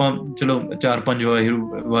 Sometimes ਹੁਣ ਆਪਾਂ ਚਲੋ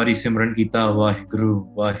 4-5 ਵਾਰੀ ਸਿਮਰਨ ਕੀਤਾ Vaheguru,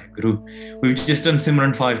 Vaheguru. We've just done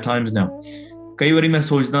ਸਿਮਰਨ 5 times now. ਕਈ ਵਾਰੀ ਮੈਂ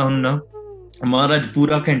ਸੋਚਦਾ ਹੁੰਦਾ ਮਹਾਰਾਜ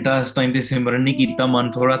ਪੂਰਾ ਘੰਟਾ ਇਸ ਟਾਈਮ ਤੇ ਸਿਮਰਨ ਨਹੀਂ ਕੀਤਾ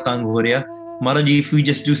ਮਨ ਥੋੜਾ ਤੰਗ ਹੋ ਰਿਹਾ ਮਹਾਰਾਜ if we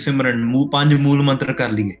just do ਸਿਮਰਨ 5 ਮੂਲ ਮੰਤਰ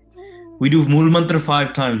ਕਰ ਲਈਏ we do Mool Mantra 5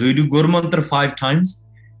 times. We do Gur Mantra 5 times.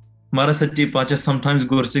 Mara Sache Pacha sometimes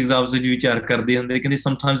Gur Sikhs avse vichar karde hunde lekin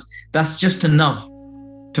sometimes that's just enough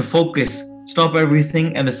to focus, stop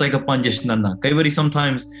everything, and it's like a panj ishnana. Kai vari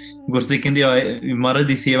sometimes Gur Sikh kende Mara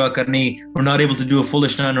di seva karni, we're not able to do a full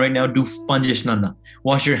ishnana right now, do panj ishnana.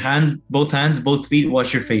 Wash your hands, both feet,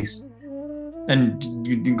 wash your face. And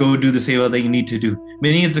you go do the seva that you need to do.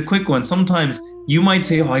 Meaning it's a quick one. Sometimes you might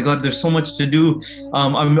say, oh my God, there's so much to do.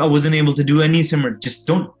 I wasn't able to do any simran. Just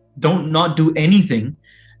don't not do anything.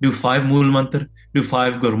 Do 5 Mool Mantra, do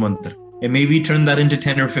 5 Gur Mantra. And maybe turn that into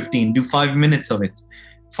 10 or 15. Do 5 minutes of it.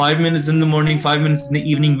 5 minutes in the morning, 5 minutes in the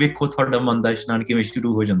evening. Vikho thoda manda ishnan ke mein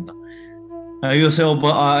shuru ho janta. You'll say, oh,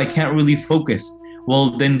 but I can't really focus.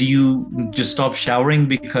 Well, then do you just stop showering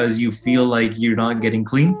because you feel like you're not getting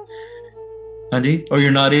clean? Or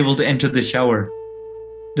you're not able to enter the shower?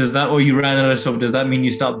 Does that, or you ran out of soap, does that mean you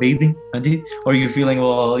stop bathing? Or you're feeling,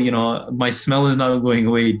 well, you know, my smell is not going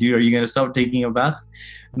away. Are you going to stop taking a bath?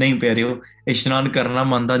 Nahin pyareo, ishnan karna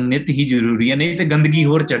manda nit hi zaruri hai, nahi te gandagi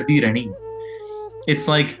hor chadti rehni. It's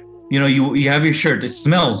like, you know, you have your shirt, it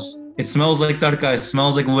smells like tadka, it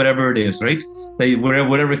smells like whatever it is, right?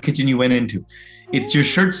 Whatever kitchen you went into, your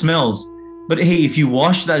shirt smells. But hey, if you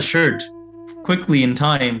wash that shirt quickly in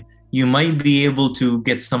time, you might be able to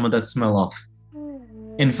get some of that smell off.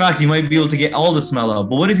 In fact, you might be able to get all the smell out.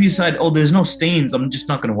 But what if you said, oh, there's no stains, I'm just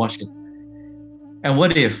not going to wash it? And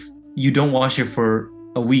what if you don't wash it for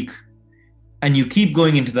a week and you keep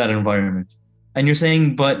going into that environment and you're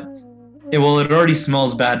saying, but well, it already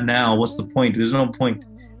smells bad now, what's the point? There's no point.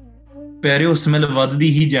 It's going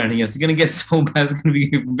to get so bad, it's going to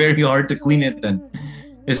be very hard to clean it then.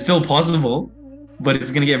 It's still possible, but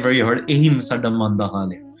it's going to get very hard.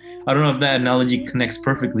 I don't know if that analogy connects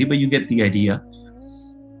perfectly, but you get the idea.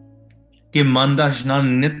 It's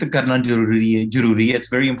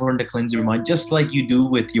very important to cleanse your mind, just like you do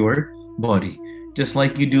with your body, just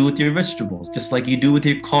like you do with your vegetables, just like you do with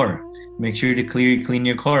your car. Make sure to clean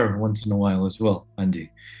your car once in a while as well. Anji.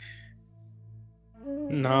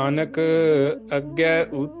 Nanak agya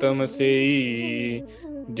uttam sei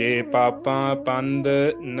je papa pand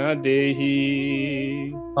na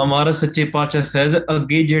dehi. Amara Sache Pacha says,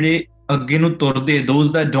 Agge nu turde,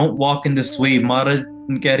 those that don't walk in this way, Maharaj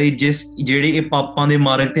ਕਹਿ ਰਹੇ ਜਿਸ ਜਿਹੜੇ ਇਹ ਪਾਪਾਂ ਦੇ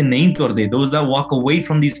ਮਾਰਗ ਤੇ ਨਹੀਂ ਤੁਰਦੇ, those that walk away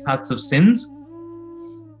from these paths of sins,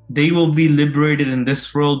 they will be liberated in this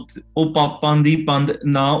world. ਉਹ ਪਾਪਾਂ ਦੀ ਪੰਦ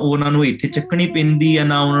ਨਾ ਉਹਨਾਂ ਨੂੰ ਇੱਥੇ ਚੱਕਣੀ ਪੈਂਦੀ ਆ,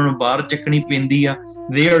 ਨਾ ਉਹਨਾਂ ਨੂੰ ਬਾਹਰ ਚੱਕਣੀ ਪੈਂਦੀ ਆ.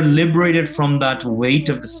 They are liberated from that weight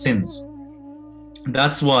of the sins.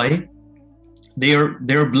 That's why they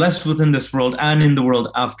are blessed within this world and in the world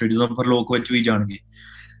after. ਜਦੋਂ ਪਰਲੋਕ ਵਿੱਚ ਵੀ ਜਾਣਗੇ,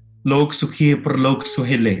 ਲੋਕ ਸੁਖੀ ਪਰਲੋਕ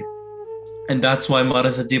ਸੁਹੇਲੇ. And that's why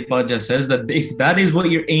Maharaj Sache Pacha says that if that is what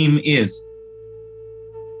your aim is,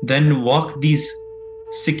 then walk these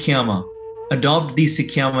sikhyama, adopt these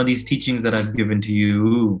sikhyama, these teachings that I've given to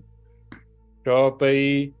you.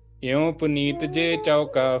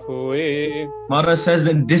 Maharaj says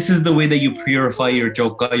that this is the way that you purify your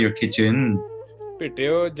chauka, your kitchen.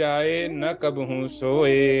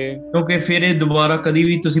 Okay, fere dobara kadi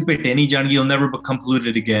bhi tusi pite nahi jange, you'll never become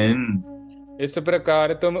polluted again. ਇਸ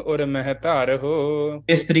ਪ੍ਰਕਾਰ ਤੁਮ ਉਰ ਮਹਿ ਧਾਰੋ.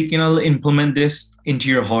 ਇਸ ਤਰੀਕੇ ਨਾਲ implement this into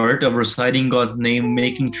your heart of reciting God's name,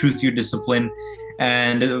 making truth your discipline,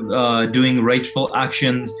 and doing rightful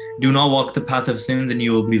actions. Do not walk the path of sins and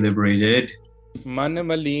you will be liberated. ਮਨ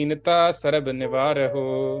ਮਲੀਨਤਾ ਸਰਬ ਨਿਵਾਰਹੁ.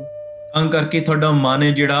 ਤਾਂ ਕਰਕੇ ਤੁਹਾਡਾ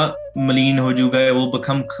ਮਨ ਜਿਹੜਾ ਮਲੀਨ ਹੋ ਜਾਊਗਾ, it will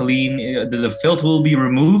become clean, the filth will be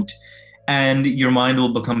removed and your mind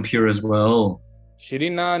will become pure as well. Shri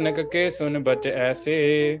Nanak ke sun bach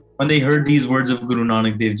aise. When they heard these words of Guru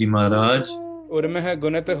Nanak Dev Ji Maharaj, urmeh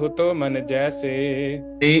gunat huto man jaise.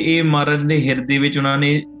 ਤੇ ਇਹ ਮਹਾਰਾਜ ਦੇ ਹਿਰਦੇ ਵਿੱਚ ਉਹਨਾਂ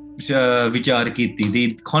ਨੇ vichar kiti. They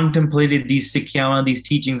contemplated these sikhyawan, these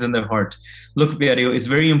teachings in their heart. Look, pyareo, it's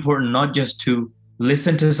very important not just to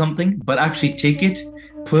listen to something, but actually take it,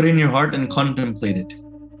 put it in your heart and contemplate it.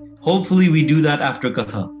 Hopefully we do that after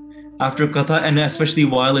Katha. After Katha, and especially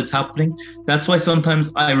while it's happening. That's why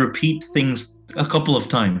sometimes I repeat things a couple of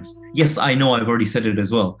times. Yes, I know I've already said it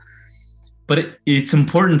as well. But it's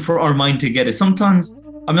important for our mind to get it. Sometimes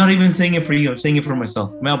I'm not even saying it for you, I'm saying it for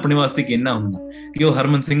myself. मैं अपने वास्ते कहना हूं कि वो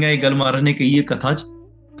हरमन सिंह ये गल महाराज ने कही है कथा च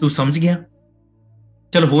तू समझ गया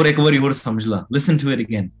चल होर एक बारी होर समझ ला listen to it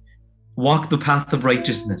again. Walk the path of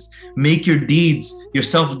righteousness. Make your deeds, your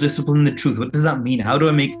self-discipline the truth. What does that mean? How do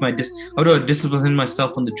I make how do I discipline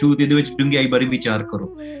myself on the truth?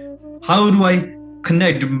 How do I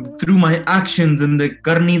connect through my actions and the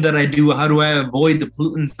karni that I do? How do I avoid the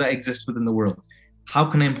pollutants that exist within the world? How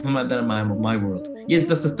can I implement that in my world? Yes,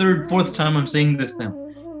 that's the third, fourth time I'm saying this now.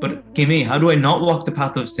 But Kime, how do I not walk the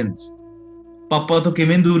path of sins? Papa to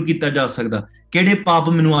kiਵੇਂ ਦੂਰ ਕੀਤਾ ਜਾ ਸਕਦਾ ਕਿਹੜੇ ਪਾਪ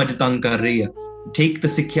ਮੈਨੂੰ ਅੱਜ ਤੰਗ ਕਰ ਰਹੇ ਆ Take the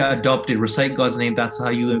sikhya, adopt it, recite God's name. That's how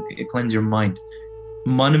you cleanse your mind.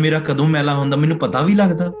 Man mera kadon mela hunda mainu pata bhi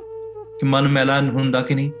lagda ki man mela hunda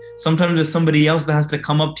ki nahi. Sometimes there's somebody else that has to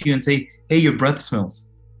come up to you and say, hey, your breath smells.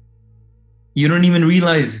 You don't even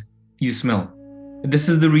realize you smell. This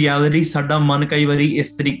is the reality. Sada man kai wari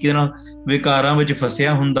is tarike naal vikaran vich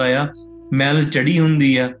fasya hunda ya mel chadi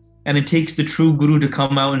hundi ya and it takes the true guru to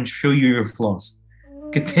come out and show you your flaws.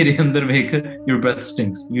 ਕਿ ਤੇਰੇ ਅੰਦਰ ਵੇਖ your breath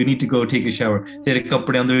stinks, you need to go take a shower, ਤੇਰੇ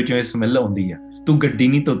ਕੱਪੜਿਆਂ ਦੇ ਵਿੱਚੋਂ ਇਹ smell ਆਉਂਦੀ ਆ, ਤੂੰ ਗੱਡੀ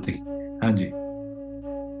ਨਹੀਂ ਧੋਤੀ. ਹਾਂਜੀ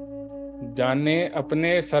ਜਾਣੇ ਆਪਣੇ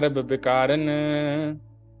ਸਰਬ ਵਿਕਾਰਨ.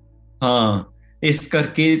 ਹਾਂ ਇਸ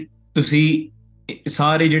ਕਰਕੇ ਤੁਸੀਂ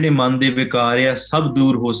ਸਾਰੇ ਜਿਹੜੇ ਮਨ ਦੇ ਵਿਕਾਰ ਆ ਸਭ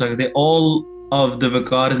ਦੂਰ ਹੋ ਸਕਦੇ. all of the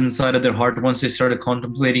vikars inside of their heart once they started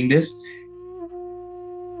contemplating this,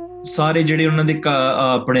 ਸਾਰੇ ਜਿਹੜੇ ਉਹਨਾਂ ਦੇ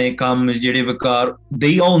ਆਪਣੇ ਕੰਮ ਜਿਹੜੇ ਵਿਕਾਰ,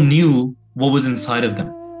 they all knew what was inside of them.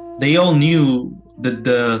 They all knew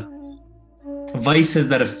the vices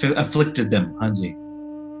that afflicted them. Hanji.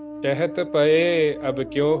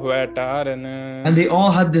 And they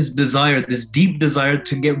all had this desire, this deep desire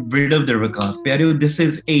to get rid of their vikar. Pyareo, this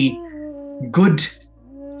is a good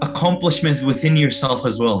accomplishment within yourself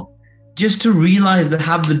as well. Just to realize that,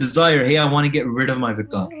 have the desire, hey, I want to get rid of my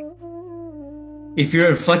vikar. If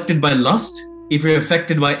you're afflicted by lust, if you're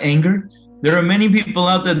affected by anger, there are many people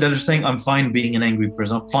out there that are saying, I'm fine being an angry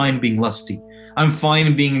person. I'm fine being lusty. I'm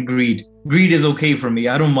fine being greed. Greed is okay for me.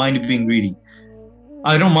 I don't mind being greedy.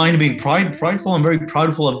 I don't mind being prideful. I'm very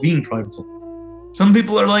prideful of being prideful. Some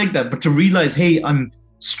people are like that. But to realize, hey, I'm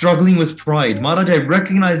struggling with pride. Maharaj, I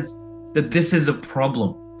recognize that this is a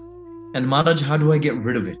problem. And Maharaj, how do I get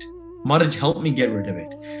rid of it? Maharaj, help me get rid of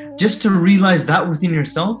it. Just to realize that within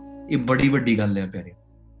yourself, ye badi vaddi gal hai pyare.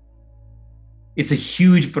 It's a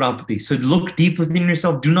huge prapati. So look deep within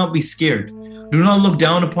yourself. Do not be scared. Do not look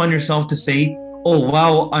down upon yourself to say, oh,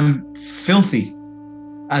 wow, I'm filthy.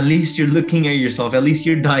 At least you're looking at yourself. At least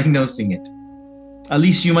you're diagnosing it. At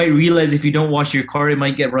least you might realize if you don't wash your car, it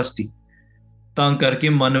might get rusty. You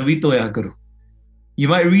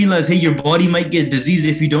might realize, hey, your body might get disease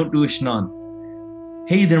if you don't do ishnan.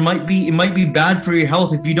 Hey, it might be bad for your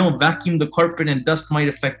health if you don't vacuum the carpet and dust might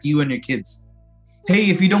affect you and your kids.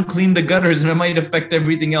 Hey, if you don't clean the gutters, and it might affect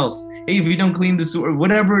everything else. Hey, if you don't clean the sewer,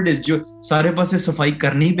 whatever it is, sare paase safai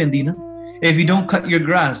karni pendi na. If you don't cut your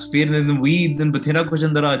grass, fear the weeds and bathera kuch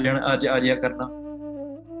andar aa jaya karna.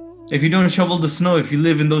 If you don't shovel the snow, if you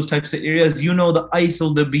live in those types of areas, you know the ice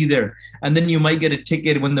will be there. And then you might get a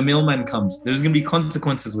ticket when the mailman comes. There's going to be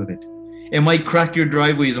consequences with it. It might crack your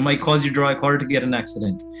driveways. It might cause your car to get an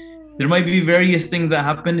accident. There might be various things that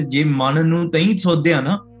happen. Je mananu tahi chodya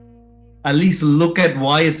na. At least look at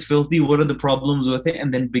why it's filthy, what are the problems with it,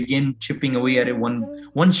 and then begin chipping away at it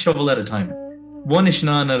one shovel at a time, one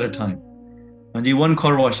ishnan at a time, Hanji, one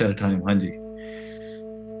car wash at a time. Hanji.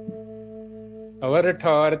 Avar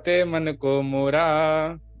thaarte man ko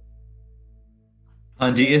mora.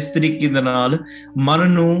 Hanji, is tarike de naal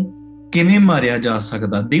man nu kiਵੇਂ ਮਾਰਿਆ ਜਾ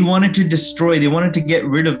ਸਕਦਾ. They wanted to destroy, they wanted to get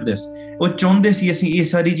rid of this. ਉਹ ਚਾਹੁੰਦੇ ਸੀ ਅਸੀਂ ਇਹ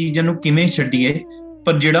ਸਾਰੀ ਚੀਜ਼ਾਂ ਨੂੰ ਕਿਵੇਂ ਛੱਡੀਏ,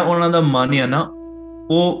 ਪਰ ਜਿਹੜਾ ਉਹਨਾਂ ਦਾ ਮਨ ਆ ਨਾ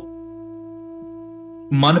ਉਹ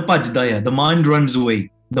ਮਨ ਭੱਜਦਾ ਆ. The mind runs away.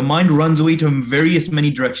 The mind runs away to various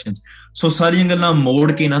many directions. So ਸਾਰੀਆਂ ਗੱਲਾਂ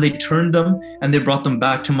ਮੋੜ ਕੇ ਨਾ they turned them and they brought them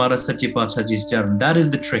back to Maharaj Sache Paatshah Ji's charan. That is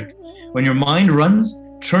the trick. When your mind runs,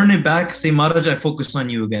 turn it back, say, Maharaj, I focus on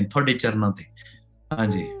you again. ਤੁਹਾਡੇ ਚਰਨਾਂ ਤੇ.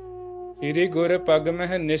 ਹਾਂਜੀ. Hiri gur pag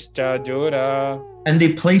meh nishcha jora. And they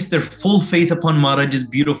placed their full faith upon Maharaj's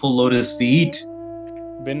beautiful lotus feet.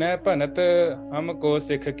 Binay panat humko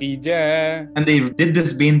sikh kijai. And they did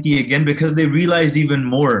this benti again because they realized even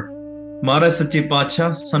more. Maharaj Sache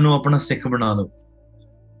Paatshah sanu apna sikh bana lo.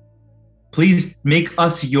 Please make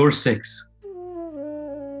us your Sikhs.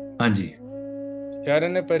 Hanji.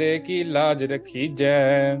 शरण परे की लाज रखी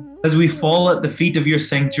जय. As we fall at the feet of your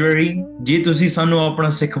sanctuary, ਜੇ ਤੁਸੀਂ ਸਾਨੂੰ ਆਪਣਾ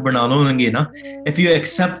ਸਿੱਖ ਬਣਾ ਲਓਗੇ ਨਾ, if you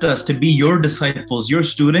accept us to be your disciples, your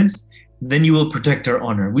students, then you will protect our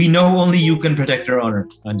honor. We know only you can protect our honor.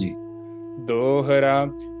 Hanji. दोहरा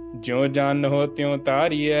ज्यों जान हो त्यों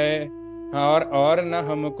तारिए और न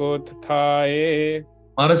हमको थाए.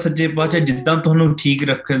 ਮਹਾਰਾਜ ਸੱਚੇ ਪਾਤਸ਼ਾਹ ਜਿੱਦਾਂ ਤੁਹਾਨੂੰ ਠੀਕ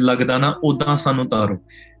ਲੱਗਦਾ ਨਾ ਉਦਾਂ ਸਾਨੂੰ ਤਾਰੋ.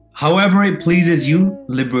 However it pleases you,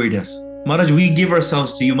 liberate us. Maharaj, we give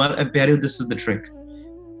ourselves to you. Maharaj, this is the trick.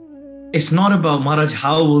 It's not about, Maharaj,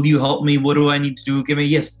 how will you help me? What do I need to do?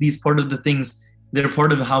 Yes, these part of the things, they're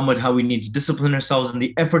part of how we need to discipline ourselves and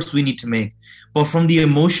the efforts we need to make. But from the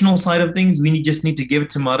emotional side of things, we just need to give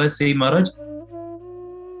it to Maharaj. Say, Maharaj,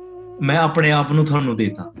 मैं अपने आप ਨੂੰ ਤੁਹਾਨੂੰ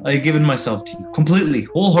ਦੇਤਾ. I've given myself to you completely,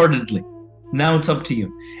 wholeheartedly. Now it's up to you.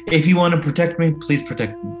 If you want to protect me, please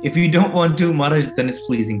protect me. If you don't want to, Maharaj, then it's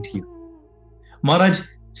pleasing to you. Maharaj,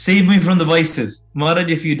 save me from the vices.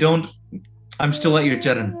 Maharaj, if you don't, I'm still at your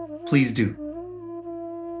charan. Please do.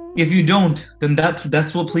 If you don't, then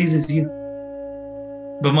that's what pleases you.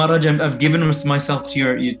 But Maharaj, I've given myself to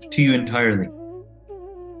you entirely.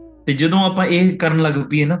 ਤੇ ਜਦੋਂ ਆਪਾਂ ਇਹ ਕਰਨ ਲੱਗ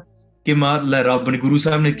ਪਈਏ ਨਾ ਕਿ ਰੱਬ ਨੇ ਗੁਰੂ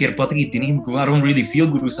ਸਾਹਿਬ ਨੇ ਕਿਰਪਾ ਕੀਤੀ ਨਹੀਂ, I don't really feel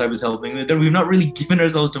Guru Sahib is helping me. We've not really given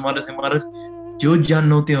ourselves to Maharaj. Say, Maharaj, ਜੋ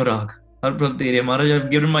ਜਾਨੋ ਤਿਉ ਰਾਖ ਹਰ ਪ੍ਰਭ ਤੇਰੇ. Maharaj, I've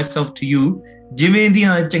given myself to you. ਜਿਵੇਂ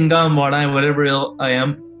ਦੀਆਂ ਚੰਗਾ ਮਾੜਾ whatever I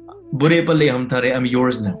am, ਬੁਰੇ ਭਲੇ ਹਮ ਤਾਰੇ, I'm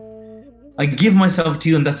yours now. I give myself to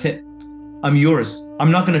you and that's it. I'm yours.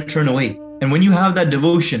 I'm not going to turn away. And when you have that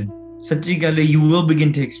devotion, sachi ਗੱਲ ਹੈ, you will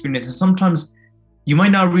begin to experience. And sometimes you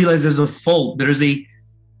might not realize there's a fault, there's a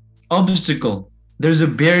obstacle, there's a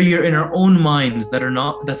barrier in our own minds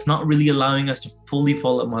that's not really allowing us to fully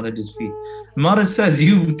fall at Maharaj's feet. Maharaj says,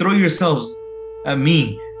 you throw yourselves at me,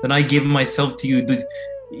 then I give myself to you.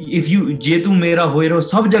 If you je tu mera hoye ro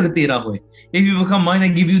sab jag tera hoye. If you become mine, I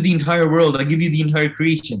give you the entire world. I give you the entire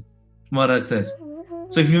creation, Maharaj says.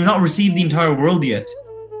 So if you've not received the entire world yet,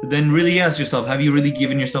 then really ask yourself, have you really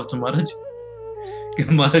given yourself to Maharaj?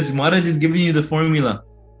 Maharaj is giving you the formula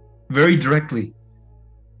very directly.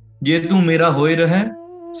 Je tu mera hoye rahe,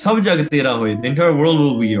 sab jag tera hoye. The entire world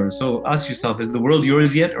will be yours. So ask yourself, is the world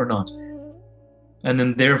yours yet or not? And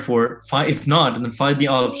then therefore, if not, then find the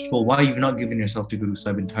obstacle why you've not given yourself to Guru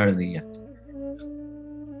Sahib entirely yet.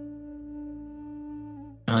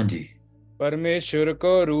 Hanji. परमेश्वर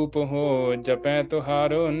को रूप हो जपै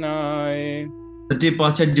तुहारो नाय. ਸੱਚੇ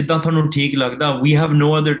ਪਾਤਸ਼ਾਹ ਜਿੱਦਾਂ ਤੁਹਾਨੂੰ ਠੀਕ ਲੱਗਦਾ, we have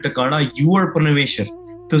no other ਟਿਕਾਣਾ. You are ਪਰਮੇਸ਼ਰ.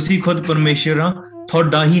 ਤੁਸੀਂ ਖੁਦ ਪਰਮੇਸ਼ਰ ਆ.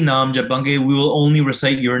 ਤੁਹਾਡਾ ਹੀ ਨਾਮ ਜਪਾਂਗੇ. We will only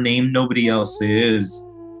recite your name, nobody else is.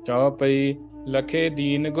 ਚੌਪਈ ਲਖੇ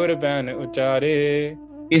ਦੀਨ ਗੁਰ ਬੈਨ ਉਚਾਰੇ.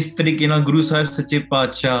 ਇਸ ਤਰੀਕੇ ਨਾਲ ਗੁਰੂ ਸਾਹਿਬ ਸੱਚੇ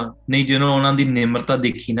ਪਾਤਸ਼ਾਹ ਨੇ ਜਦੋਂ ਉਹਨਾਂ ਦੀ ਨਿਮਰਤਾ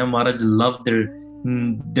ਦੇਖੀ ਨਾ, Maharaj loved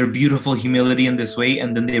their beautiful humility in this way,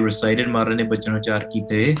 and then they recited. Maharaj ਨੇ ਬਚਨ ਉਚਾਰ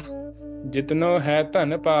ਕੀਤੇ. जितनो है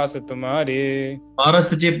धन पास तुम्हारे. Maharaj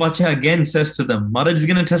Sache Pacha again says to them, Maharaj is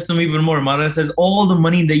going to test them even more. Maharaj says, all the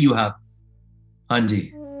money that you have, Hanji,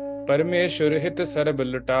 परमेश्वर हित सर्ब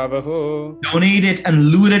लुटावहो. donate it and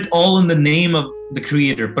loot it all in the name of the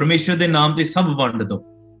Creator. Parmeshwar de naam te sab vand do.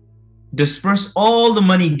 Disperse all the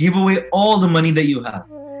money, give away all the money that you have.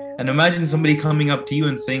 And imagine somebody coming up to you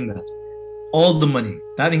and saying that. All the money.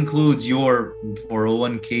 That includes your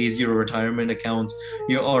 401ks, your retirement accounts,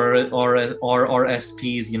 your or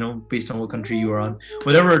SPs, based on what country you are on.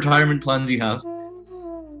 Whatever retirement plans you have,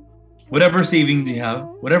 whatever savings you have,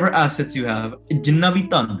 whatever assets you have, jinna vi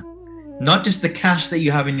dhan, not just the cash that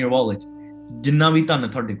you have in your wallet, jinna vi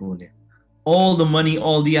dhan thode kol hai. All the money,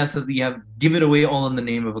 all the assets that you have, give it away all in the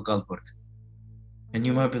name of Akal Purkh. And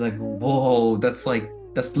you might be like, whoa,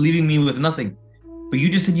 that's leaving me with nothing. But you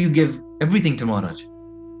just said you give everything to Maharaj.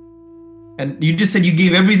 And you just said you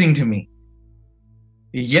gave everything to me.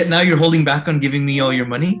 Yet now you're holding back on giving me all your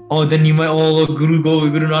money? Oh, then you might, Guru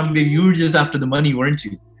Nanak Dev, you were just after the money, weren't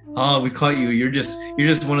you? We caught you. You're just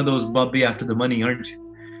one of those babbe after the money, aren't you?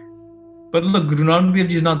 But look, Guru Nanak Dev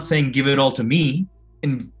Ji is not saying give it all to me,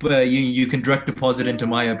 and you can direct deposit into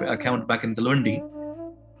my account back in Talwandi.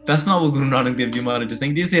 That's not what Guru Nanak Dev Ji Maharaj is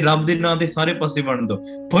saying. Just say, Rab de naam te sare paase vand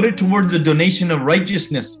do. Put it towards a donation of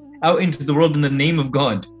righteousness out into the world in the name of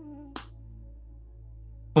God.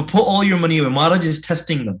 But put all your money away. Maharaj is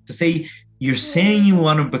testing them to say, you're saying you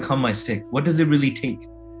want to become my Sikh. What does it really take?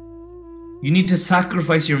 You need to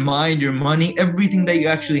sacrifice your mind, your money, everything that you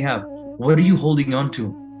actually have. What are you holding on to?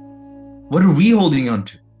 What are we holding on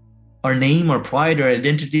to? Our name, our pride, our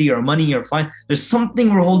identity, our money, our fine. There's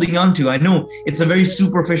something we're holding on to. I know it's a very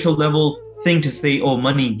superficial level thing to say, oh,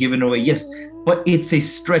 money given away. Yes, but it's a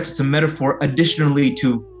stretch. It's a metaphor additionally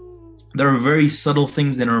to There are very subtle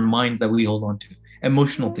things in our minds that we hold on to,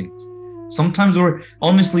 emotional things. Sometimes we're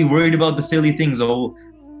honestly worried about the silly things. Oh,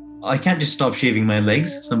 I can't just stop shaving my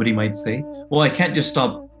legs, somebody might say. Well, I can't just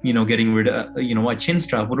stop, getting rid of, my chin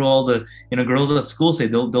strap. What do all the, girls at school say?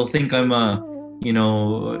 They'll think I'm I'm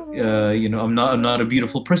not a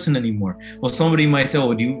beautiful person anymore. Well, somebody might say, oh,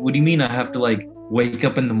 what do you mean I have to like wake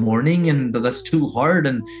up in the morning and that's too hard?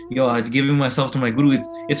 And giving myself to my guru,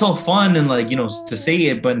 it's all fun and like to say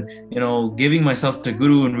it, but giving myself to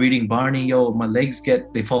guru and reading Barney, my legs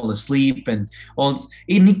they fall asleep and all.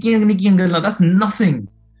 That's nothing.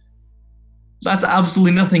 That's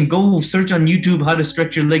absolutely nothing. Go search on YouTube how to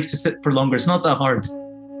stretch your legs to sit for longer. It's not that hard.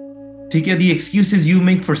 To get the excuses you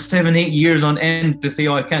make for 7-8 years on end to say,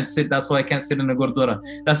 oh, I can't sit. That's why I can't sit in a gurdwara.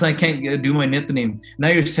 That's why I can't do my nitnem. Now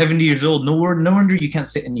you're 70 years old. No wonder you can't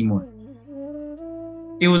sit anymore.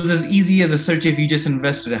 It was as easy as a search if you just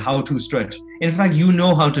invested in how to stretch. In fact, you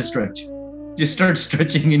know how to stretch. Just start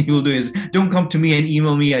stretching and you'll do it. Don't come to me and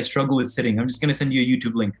email me, I struggle with sitting. I'm just going to send you a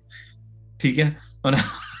YouTube link. On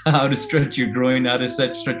how to stretch your groin, how to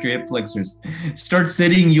stretch your hip flexors. Start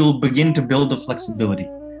sitting, you'll begin to build the flexibility.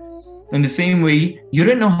 In the same way, you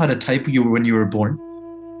didn't know how to type when you were born,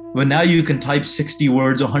 but now you can type 60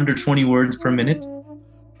 words, 120 words per minute.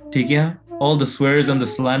 All the swears and the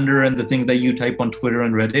slander and the things that you type on Twitter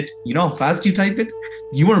and Reddit, you know how fast you type it?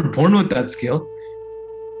 You weren't born with that skill.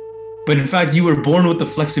 But in fact, you were born with the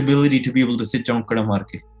flexibility to be able to sit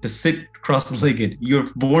to sit cross-legged. You're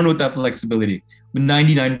born with that flexibility, with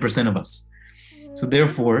 99% of us. So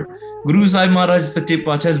therefore, Guru Sahib Maharaj Sache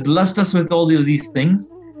Pacha has blessed us with all of these things.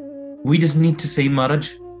 We just need to say, Maharaj,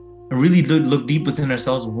 and really look deep within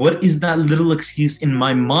ourselves. What is that little excuse in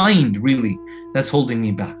my mind, really, that's holding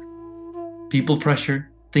me back? People pressure,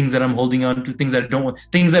 things that I'm holding on to, things that I don't want,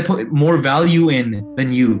 things I put more value in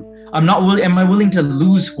than you. Am I willing to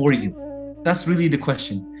lose for you? That's really the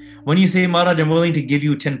question. When you say, Maharaj, I'm willing to give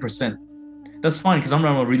you 10%, that's fine, because I'm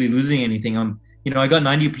not really losing anything. I got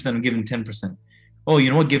 90%, I'm giving 10%. Oh, you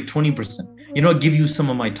know what? Give 20%. You know what? Give you some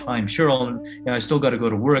of my time. Sure, I still got to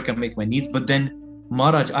go to work and make my needs, but then,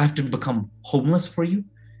 Maharaj, I have to become homeless for you.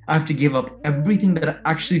 I have to give up everything that I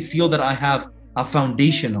actually feel that I have a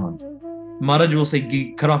foundation on. Maharaj will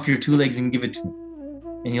say, cut off your 2 legs and give it to me.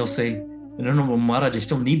 And he'll say, no, Maharaj, I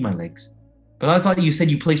still need my legs. But I thought you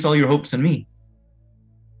said you placed all your hopes in me.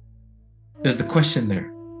 There's the question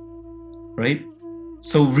there, right?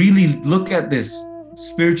 So really look at this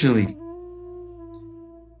spiritually.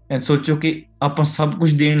 And सोचो कि आप सब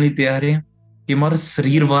कुछ देने लिए तैयार हैं कि हमारा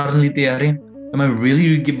शरीर वारने लिए तैयार हैं. Am I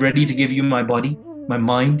really ready to give you my body, my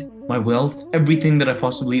mind, my wealth, everything that I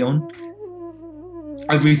possibly own,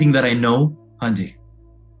 everything that I know? हाँ जी.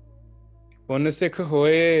 पुन सिख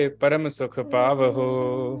होए परम सुख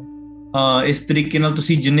पावहो. इस तरीके ਨਾਲ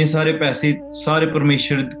ਤੁਸੀਂ ਜਿੰਨੇ ਸਾਰੇ ਪੈਸੇ ਸਾਰੇ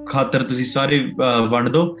ਪਰਮੇਸ਼ਰ ਖਾਤਰ ਤੁਸੀਂ ਸਾਰੇ ਵੰਡ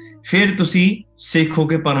ਦਿਓ, ਫਿਰ ਤੁਸੀਂ ਸਿੱਖ ਹੋ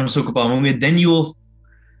ਕੇ ਪਰਮ ਸੁਖ ਪਾਵੋਗੇ. Then you will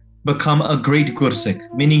become a great Gursikh,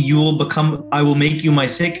 meaning you will become, I will make you my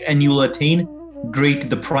Sikh and you will attain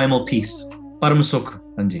the primal peace. Param Sukh.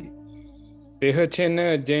 Hanji. Teh chin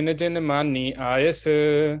jin jin mani ayas.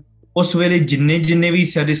 Us vele jinne vi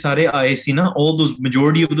sare aaye si na, all those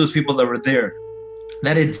majority of those people that were there,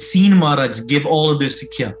 that had seen Maharaj give all of their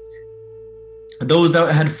Sikhya, those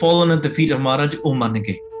that had fallen at the feet of Maharaj, oh man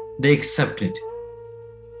ke, they accepted.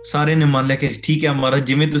 Sare ne man liya ke theek hai Maharaj,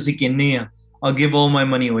 jiਵੇਂ ਤੁਸੀਂ ਕਹਿੰਦੇ ਆ, I'll give all my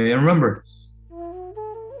money away. And remember,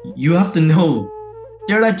 you have to know,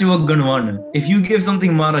 if you give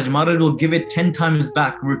something Maharaj will give it 10 times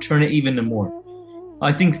back, return it even more.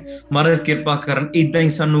 I think Maharaj kirpa karan idda hi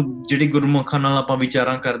sanu jehde gurmukhan nal apan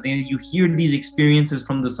vicharan karde hain, you hear these experiences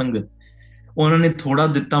from the sangat. ਉਹਨਾਂ ਨੇ ਥੋੜਾ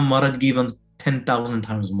ਦਿੱਤਾ, Maharaj gave them 10,000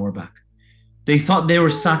 times more back. They thought they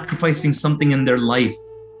were sacrificing something in their life,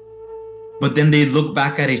 but then they look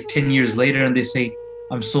back at it 10 years later and they say,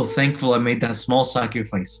 I'm so thankful I made that small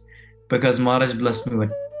sacrifice because Maharaj blessed me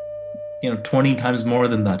with 20 times more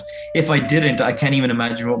than that. If I didn't, I can't even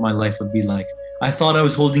imagine what my life would be like. I thought I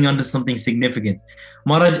was holding on to something significant.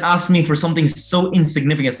 Maharaj asked me for something so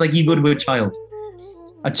insignificant. It's like you go to a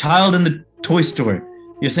child in the toy store.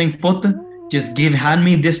 You're saying, Put, just hand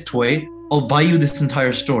me this toy, I'll buy you this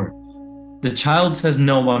entire store. The child says,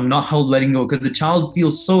 no, I'm not letting go, because the child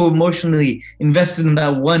feels so emotionally invested in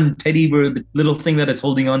that one teddy bear, the little thing that it's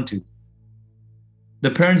holding on to. The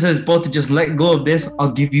parent says, both just let go of this,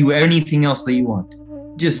 I'll give you anything else that you want.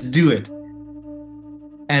 Just do it.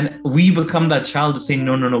 And we become that child to say,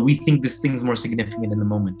 no, we think this thing's more significant in the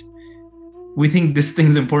moment. We think this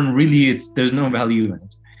thing's important. Really, there's no value in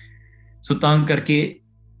it. So taan karke,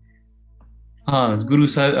 Guru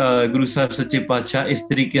Sahib ਸੱਚੇ ਪਾਤਸ਼ਾਹ ਇਸ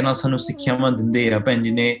ਤਰੀਕੇ ਨਾਲ ਸਾਨੂੰ ਸਿੱਖਿਆਵਾਂ ਦਿੰਦੇ ਆ ਭੈਣ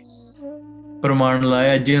ਜੀ ਨੇ ਪ੍ਰਮਾਣ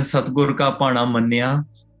ਲਾਇਆ ਜਿਨ ਸਤਗੁਰ ਕਾ ਭਾਣਾ ਮੰਨਿਆ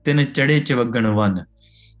ਤਿਨ ਚੜੇ ਚਵਗਣ ਵਨ।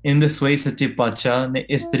 ਇਨ ਦਿਸ ਵੇ ਸੱਚੇ ਪਾਤਸ਼ਾਹ ਨੇ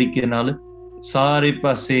ਇਸ ਤਰੀਕੇ ਨਾਲ ਸਾਰੇ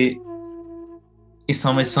ਪਾਸੇ ਇਸ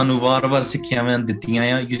ਸਮੇਂ ਸਾਨੂੰ ਵਾਰ-ਵਾਰ ਸਿੱਖਿਆਵਾਂ ਦਿੱਤੀਆਂ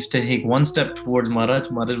ਆ। You should take one step towards Maharaj,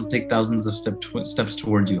 Maharaj will take thousands of steps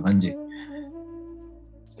towards you। ਹਾਂਜੀ।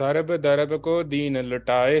 ਸਰਬ ਦਰਬ ਕੋ ਦੀਨ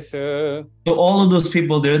ਲੁਟਾਇਸ। So all of those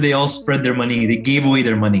people there, they all spread their money, they gave away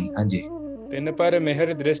their money। ਹਾਂਜੀ। ਤਿਨ ਪਰ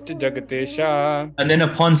ਮਿਹਰ ਦ੍ਰਿਸ਼ਟ ਜਗਤੇਸ਼ਾ। And then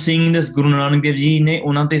upon seeing this, Guru Nanak Dev Ji ਨੇ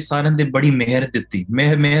ਉਹਨਾਂ ਤੇ ਸਾਰਿਆਂ ਤੇ ਬੜੀ ਮਿਹਰ ਦਿੱਤੀ,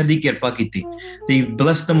 ਮਿਹਰ ਦੀ ਕਿਰਪਾ ਕੀਤੀ। They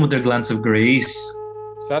blessed them with their glance of grace।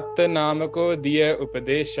 ਸਤ ਨਾਮ ਕੋ ਦੀਏ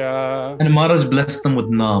ਉਪਦੇਸ਼ਾ। And Maharaj blessed them with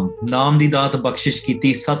ਨਾਮ ਦੀ ਦਾਤ ਬਖਸ਼ਿਸ਼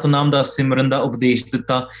ਕੀਤੀ, ਸਤਨਾਮ ਦਾ ਸਿਮਰਨ ਦਾ ਉਪਦੇਸ਼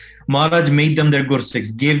ਦਿੱਤਾ। Maharaj made them their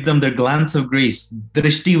Gursikhs, gave them their glance of grace,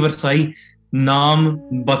 ਦ੍ਰਿਸ਼ਟੀ ਵਰਸਾਈ, ਨਾਮ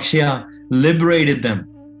ਬਖਸ਼ਿਆ, liberated them।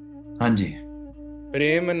 ਹਾਂਜੀ।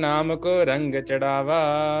 ਪ੍ਰੇਮ ਨਾਮ ਕੋ ਰੰਗ ਚੜਾਵਾ।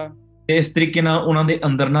 ਇਸ ਤਰੀਕੇ ਨਾਲ ਉਹਨਾਂ ਦੇ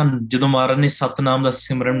ਅੰਦਰ ਨਾ ਜਦੋਂ ਮਹਾਰਾਜ ਨੇ ਸਤਨਾਮ ਦਾ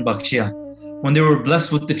ਸਿਮਰਨ ਬਖਸ਼ਿਆ, when they were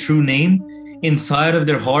blessed with the true name inside of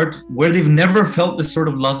their heart where they've never felt this sort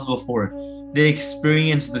of love before, they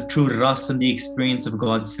experienced the true ras and the experience of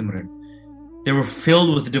God's simran। They were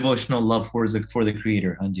filled with devotional love for the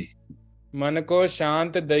Creator। ਹਾਂਜੀ। ਮਨ ਕੋ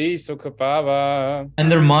ਸ਼ਾਂਤ ਦਈ ਸੁਖ ਪਾਵਾ।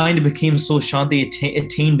 And their mind became so shant, they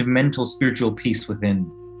attained mental spiritual peace within।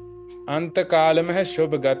 ਅੰਤ ਕਾਲ ਮਹਿ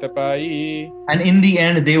ਸ਼ੁਭ ਗਤ ਪਾਈ। And in the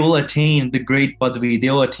end they will attain the great padvi,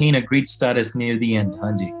 they will attain a great status near the end।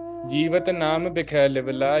 ਹਾਂਜੀ। ਜੀਵਤ ਨਾਮ ਬਿਖੈ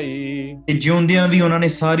ਲਿਵਲਾਈ। ਤੇ ਜਿਉਂਦਿਆਂ ਵੀ ਉਹਨਾਂ ਨੇ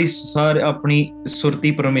ਸਾਰੀ ਆਪਣੀ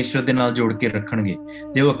ਸੁਰਤੀ ਪਰਮੇਸ਼ਰ ਦੇ ਨਾਲ ਜੋੜ ਕੇ ਰੱਖਣਗੇ।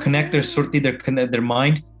 They will connect their surti, their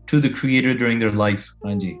mind to the Creator during their life।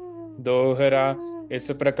 ਹਾਂਜੀ। ਦੋਹਰਾ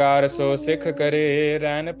ਇਸ ਪ੍ਰਕਾਰ ਸੋ ਸਿੱਖ ਕਰੇ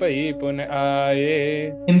ਰਹਿਣ ਭਈ ਪੁਨ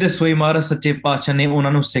ਆਏ। In this way, Maharaj ਸੱਚੇ ਪਾਤਸ਼ਾਹ ਨੇ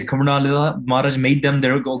ਉਹਨਾਂ ਨੂੰ ਸਿੱਖ ਬਣਾ ਲਿਆ। Maharaj made them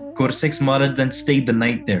their Gursikhs। Maharaj then stayed the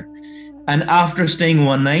night there, and after staying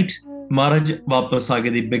one night, Maharaj ਵਾਪਸ ਆ ਗਏ।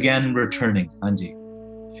 They began returning। ਹਾਂਜੀ।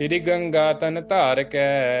 ਸ੍ਰੀ ਗੰਗਾ ਤਨ ਧਾਰ ਕੇ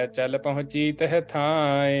ਚੱਲ ਪਹੁੰਚੀ ਤਹ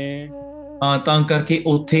ਥਾਏ। ਤਾਂ ਕਰਕੇ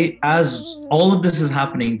ਉੱਥੇ as all of this is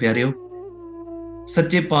happening, ਪਿਆਰਿਓ,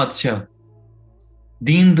 ਸੱਚੇ ਪਾਤਸ਼ਾਹ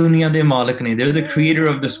ਦੀਨ ਦੁਨੀਆ ਦੇ ਮਾਲਕ ਨੇ। They're the creator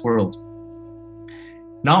of this world।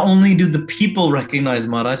 Not only do the people recognize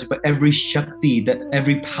Maharaj, but every shakti, that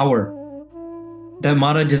every power that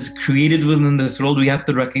Maharaj has created within this world, we have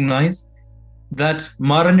to recognize that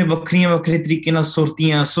Maharaj ne vakriyan tariqe ਨਾਲ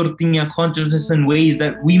surtiyan consciousness in ways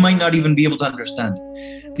that we might not even be able to understand।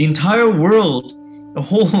 The entire world, the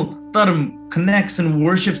whole dharm connects and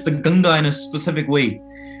worships the Ganga in a specific way।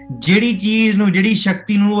 ਜਿਹੜੀ ਚੀਜ਼ ਨੂੰ, ਜਿਹੜੀ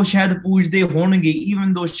ਸ਼ਕਤੀ ਨੂੰ ਉਹ ਸ਼ਾਇਦ ਪੂਜਦੇ ਹੋਣਗੇ,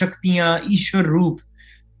 even though ਸ਼ਕਤੀਆਂ ਈਸ਼ਵਰ ਰੂਪ,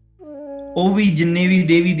 ਉਹ ਵੀ ਜਿੰਨੇ ਵੀ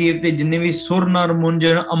ਦੇਵੀ ਦੇਵਤੇ, ਜਿੰਨੇ ਵੀ ਸੁਰ ਨਰ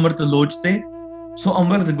ਮੁੰਜਨ ਅੰਮ੍ਰਿਤ ਲੋਚਤੇ, ਸੋ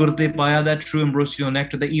ਅੰਮ੍ਰਿਤ ਗੁਰ ਤੇ ਪਾਇਆ, that true ambrosial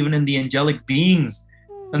nectar that even in the angelic beings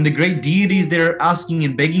and the great deities they are asking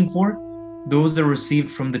and begging for, those that are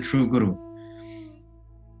received from the true Guru।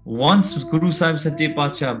 Once Guru Sahib Sache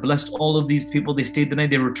Pacha blessed all of these people, they stayed the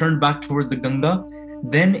night, they returned back towards the Ganga.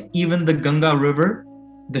 Then even the Ganga river,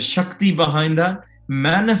 the Shakti behind that,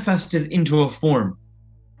 manifested into a form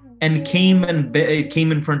and came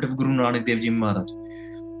in front of Guru Nanak Dev Ji Maharaj।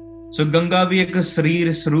 So Ganga ਵੀ ਇੱਕ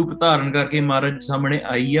ਸਰੀਰ ਸਰੂਪ ਧਾਰਨ ਕਰਕੇ ਮਹਾਰਾਜ ਸਾਹਮਣੇ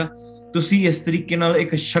ਆਈ ਆ। ਤੁਸੀਂ ਇਸ ਤਰੀਕੇ ਨਾਲ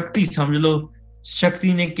ਇੱਕ ਸ਼ਕਤੀ ਸਮਝ ਲਓ।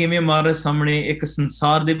 ਸ਼ਕਤੀ ਨੇ ਕਿਵੇਂ ਮਹਾਰਾਜ ਸਾਹਮਣੇ ਇੱਕ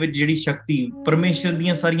ਸੰਸਾਰ ਦੇ ਵਿੱਚ ਜਿਹੜੀ ਸ਼ਕਤੀ, ਪਰਮੇਸ਼ਰ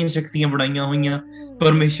ਦੀਆਂ ਸਾਰੀਆਂ ਸ਼ਕਤੀਆਂ ਬਣਾਈਆਂ ਹੋਈਆਂ,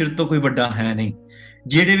 ਪਰਮੇਸ਼ਰ ਤੋਂ ਕੋਈ ਵੱਡਾ ਹੈ ਨਹੀਂ।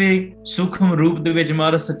 ਜਿਹੜੇ ਵੀ ਸੂਖਮ ਰੂਪ ਦੇ ਵਿੱਚ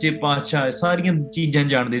ਮਹਾਰਾਜ ਸੱਚੇ ਪਾਤਸ਼ਾਹ ਸਾਰੀਆਂ ਚੀਜ਼ਾਂ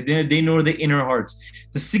ਜਾਣਦੇ, they know the inner hearts।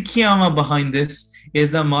 The ਸਿੱਖਿਆਵਾਂ behind this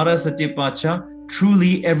is that ਮਹਾਰਾਜ ਸੱਚੇ ਪਾਤਸ਼ਾਹ,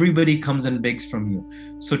 truly everybody comes and begs from you।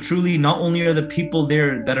 So truly not only are the people there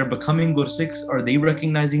that are becoming Gursikhs, are they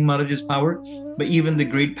recognizing Maharaj's power, but even the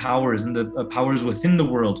great powers and the powers within the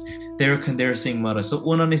world, they're seeing Maharaj। So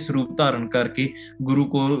ਉਹਨਾਂ ਨੇ ਸਰੂਪ ਧਾਰਨ ਕਰਕੇ ਗੁਰੂ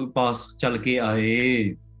ਕੋਲ ਪਾਸ ਚੱਲ ਕੇ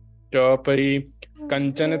ਆਏ। ਚੌਪਈ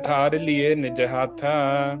ਕੰਚਨ ਥਾਰ ਲਿਏ ਨਿਜ ਹਾਥਾ।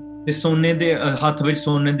 ਤੇ ਸੋਨੇ ਦੇ ਹੱਥ ਵਿੱਚ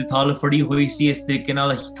ਸੋਨੇ ਦੀ ਥਾਲ ਫੜੀ ਹੋਈ ਸੀ। ਇਸ ਤਰੀਕੇ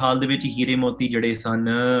ਨਾਲ ਥਾਲ ਦੇ ਵਿੱਚ ਹੀਰੇ ਮੋਤੀ ਜੜੇ ਸਨ।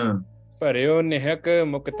 ਭਰਿਓ ਨਿਹਕ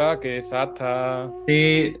ਮੁਕਤਾ ਕੇ ਸਾਥਾ।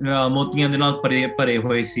 ਤੇ ਮੋਤੀਆਂ ਦੇ ਨਾਲ ਭਰੇ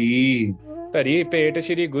ਹੋਏ ਸੀ। ਧਰੀ ਭੇਟ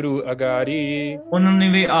ਸ਼੍ਰੀ ਗੁਰੂ ਅਗਾਰੀ। ਉਹਨਾਂ ਨੇ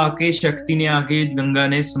ਵੀ ਆ ਕੇ, ਸ਼ਕਤੀ ਨੇ ਆ ਕੇ, ਗੰਗਾ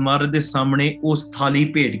ਨੇ ਸਮਾਰਤ ਦੇ ਸਾਹਮਣੇ ਉਸ ਥਾਲੀ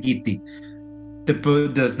ਭੇਟ ਕੀਤੀ। The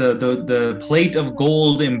plate of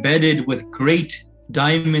gold embedded with great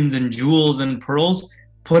diamonds and jewels and pearls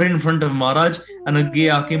put in front of Maharaj, and ਅੱਗੇ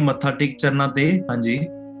ਆ ਕੇ ਮੱਥਾ ਟੇਕ ਚਰਨਾਂ ਤੇ। ਹਾਂਜੀ।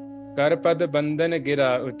 ਕਰ ਪਦ ਬੰਧਨ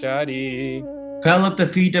ਗਿਰਾ ਉਚਾਰੀ। Fell at the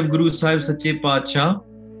feet of Guru Sahib Sache Pacha,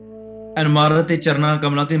 and Maharaj te charna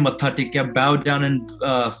kamla te matha tekya, bowed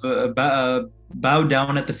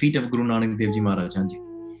down at the feet of Guru Nanak Dev Ji Maharaj।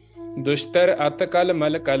 ਹਾਂਜੀ। ਦੁਸ਼ਤਰ ਅਤ ਕਲ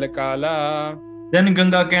ਮਲ ਕਲ ਕਾਲਾ। Then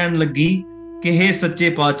ਗੰਗਾ ਕਹਿਣ ਲੱਗੀ ਕਿ ਹੇ ਸੱਚੇ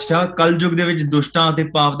ਪਾਤਸ਼ਾਹ, ਕਲਯੁਗ ਦੇ ਵਿੱਚ ਦੁਸ਼ਟਾਂ ਅਤੇ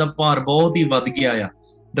ਪਾਪ ਦਾ ਭਾਰ ਬਹੁਤ ਹੀ ਵੱਧ ਗਿਆ ਆ।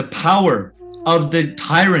 The power of the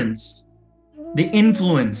tyrants, the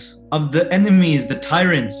influence of the enemies, the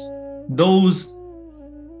tyrants, those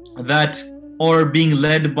that are being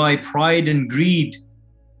led by pride and greed.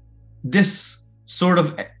 This sort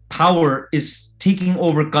of power is taking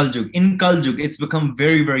over Kaljug. In Kaljug, it's become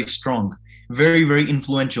very, very strong, very, very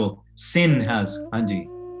influential. Sin has, Hanji.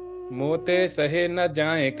 मोते सहे न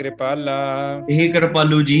जाए कृपाला Hey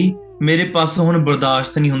Kripalu ji, mere paasੋਂ ਹੁਣ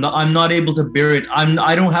ਬਰਦਾਸ਼ਤ ਨਹੀਂ ਹੁੰਦਾ. I'm not able to bear it.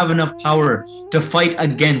 I don't have enough power to fight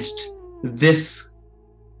against this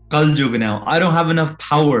Kaljug now. I don't have enough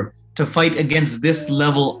power to fight against this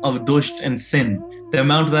level of dusht and sin, the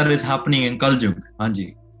amount that is happening in Kaljug.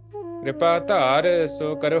 Hanji. कृपा धार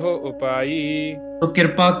सो करहो उपाई So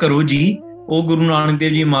kirpa karo ji, O Guru Nanak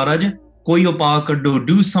Dev Ji Maharaj, koi upaa kaddo,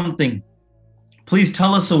 do something. Please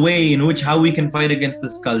tell us a way in which how we can fight against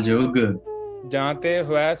this Kaljug. ਜਾਂਤੇ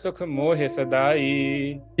ਹੋਇ ਸੁਖ ਮੋਹ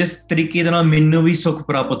ਸਦਾਈ Just ਤਰੀਕੇ ਦੇ ਨਾਲ ਮੈਨੂੰ ਵੀ ਸੁਖ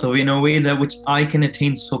ਪ੍ਰਾਪਤ ਹੋਵੇ, in a way that which I can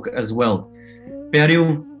attain sukh as well. ਪਿਆਰਿਓ,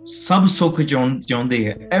 ਸਭ ਸੁਖ ਚਾਹੁੰਦੇ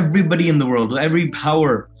ਹੈ, everybody in the world, every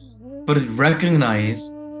power, but recognize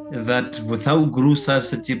that without Guru Sahib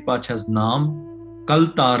Sache Paatshah's naam, Kal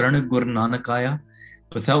Taran Gur Nanak Aya,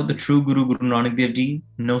 without the true Guru, Guru Nanak Dev Ji,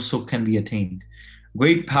 no sukh can be attained.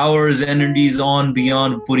 Great powers, energies on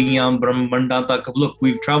beyond Puriyam, Brahmanda tak. Look,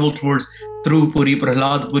 we've traveled towards through Puri,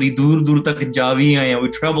 Prahlad Puri, dur tak ja bhi aaye. We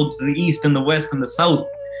traveled to the east and the west and the south.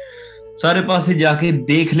 Sare paase jaake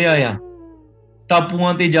dekh liya ya.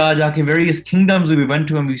 Tapuan te ja ke various kingdoms we went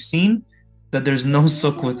to, and we've seen that there's no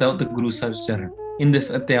sukh without the Guru Sahib's charan. In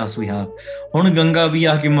this ਇਤਿਹਾਸ we have. ਹੁਣ ਗੰਗਾ ਵੀ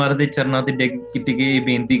ਆ ਕੇ ਮਹਾਰਾਜ ਦੇ ਚਰਨਾਂ ਤੇ ਡਿੱਗ ਕੀਤੀ ਗਈ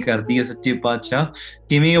ਬੇਨਤੀ ਕਰਦੀ ਹੈ, ਸੱਚੇ ਪਾਤਸ਼ਾਹ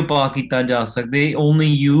ਕਿਵੇਂ ਉਪਾਅ ਕੀਤਾ ਜਾ ਸਕਦੇ? Only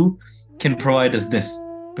you can provide us this,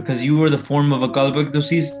 because you are the form of Akal Purkh.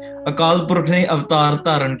 ਤੁਸੀਂ ਅਕਾਲ ਪੁਰਖ ਨੇ ਅਵਤਾਰ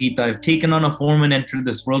ਧਾਰਨ ਕੀਤਾ, have taken on a form and entered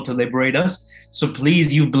this world to liberate us. So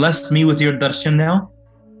please, you blessed me with your darshan now.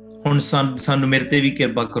 ਹੁਣ ਸਾਨੂੰ ਮੇਰੇ ਤੇ ਵੀ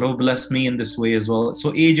ਕਿਰਪਾ ਕਰੋ, bless me in this way as well.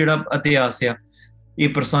 So ਇਹ ਜਿਹੜਾ ਇਤਿਹਾਸ ਆ, ਇਹ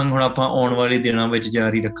ਪ੍ਰਸੰਗ ਹੁਣ ਆਪਾਂ ਆਉਣ ਵਾਲੇ ਦਿਨਾਂ ਵਿੱਚ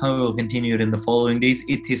ਜਾਰੀ ਰੱਖਾਂਗੇ. We'll continue it in the following days.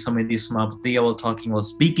 ਇੱਥੇ ਸਮੇਂ ਦੀ ਸਮਾਪਤੀ ਆ, while talking, while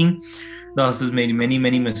speaking. Das has made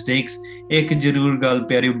many mistakes. ਇੱਕ ਜ਼ਰੂਰ ਗੱਲ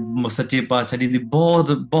ਪਿਆਰਿਓ, ਸੱਚੇ ਪਾਤਸ਼ਾਹ ਜੀ ਦੀ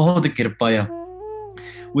ਬਹੁਤ ਬਹੁਤ ਕਿਰਪਾ ਆ.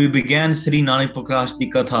 We began Sri Nanak Prakash di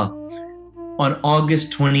Katha on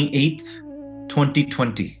August 28th,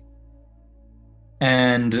 2020.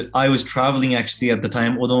 And I was traveling actually at the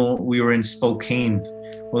time, although we were in Spokane,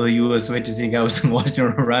 or the US, which is I was watching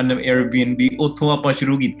a random Airbnb.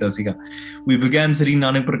 We began Sri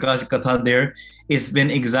Nanak Prakash Katha there. It's been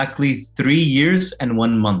exactly 3 years and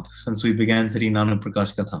 1 month since we began Sri Nanak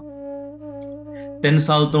Prakash Katha. 3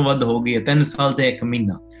 ਸਾਲ ਤੋਂ ਵੱਧ ਹੋ ਗਏ, 3 ਸਾਲ ਤੇ 1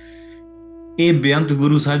 ਮਹੀਨਾ. ਇਹ ਬੇਅੰਤ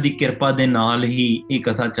ਗੁਰੂ ਸਾਹਿਬ ਦੀ ਕਿਰਪਾ ਦੇ ਨਾਲ ਹੀ ਇਹ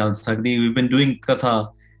ਕਥਾ ਚੱਲ ਸਕਦੀ. We've been doing Katha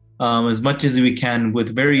as much as we can, with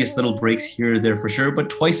various little breaks here or there for sure, but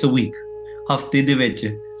twice a week. ਹਫਤੇ ਦੇ ਵਿੱਚ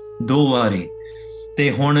 2 ਵਾਰੀ. ਤੇ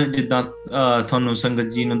ਹੁਣ ਜਿੱਦਾਂ ਤੁਹਾਨੂੰ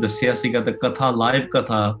ਸੰਗਤ ਜੀ ਨੂੰ ਦੱਸਿਆ ਸੀਗਾ, ਤਾਂ ਕਥਾ, ਲਾਈਵ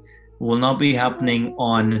ਕਥਾ will not be happening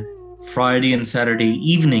on Friday and Saturday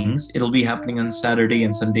evenings. It'll be happening on Saturday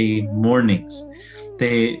and Sunday mornings.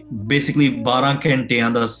 ਤੇ basically 12 ਘੰਟਿਆਂ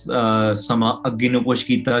ਦਾ ਸਮਾਂ ਅੱਗੇ ਨੂੰ ਪੁਸ਼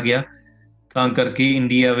ਕੀਤਾ ਗਿਆ, ਤਾਂ ਕਰਕੇ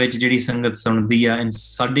ਇੰਡੀਆ ਵਿੱਚ ਜਿਹੜੀ ਸੰਗਤ ਸੁਣਦੀ ਆ,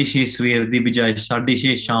 6:30 ਸਵੇਰ ਦੀ ਬਜਾਏ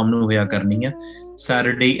 6:30 ਸ਼ਾਮ ਨੂੰ ਹੋਇਆ ਕਰਨੀ ਆ,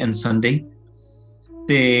 Saturday and Sunday.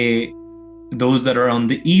 ਤੇ those that are on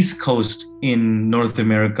the East Coast in North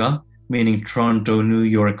America, meaning Toronto, New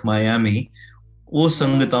York, Miami, ਉਹ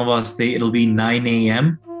ਸੰਗਤਾਂ ਵਾਸਤੇ it'll be 9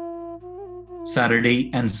 a.m. Saturday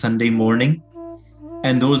and Sunday morning.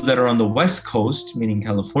 And those that are on the West Coast, meaning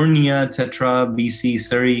California, etc., BC,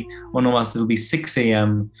 Surrey, ਉਹਨਾਂ ਵਾਸਤੇ it'll be 6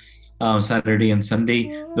 a.m. Saturday and Sunday.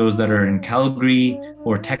 Those that are in Calgary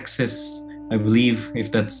or Texas, I believe, if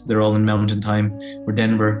they're all in Mountain Time, or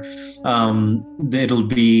Denver, it'll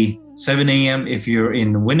be 7 a.m. If you're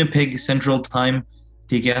in Winnipeg Central Time,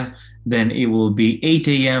 then it will be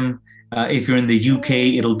 8 a.m. If you're in the UK,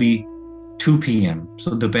 it'll be 2 p.m.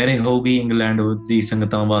 So ਦੁਪਹਿਰੇ ਹੋਗੀ England ਦੀ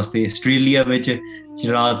ਸੰਗਤਾਂ ਵਾਸਤੇ. Australia ਵਿੱਚ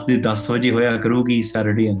ਰਾਤ ਦੇ 10 ਵਜੇ ਹੋਇਆ ਕਰੂਗੀ,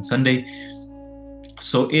 Saturday and Sunday.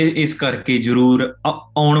 So ਇਸ ਕਰਕੇ ਜ਼ਰੂਰ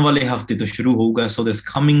ਆਉਣ ਵਾਲੇ ਹਫਤੇ ਤੋਂ ਸ਼ੁਰੂ ਹੋਊਗਾ. So this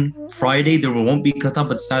coming Friday there won't be katha,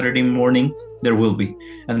 but Saturday morning there will be,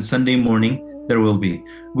 and Sunday morning there will be.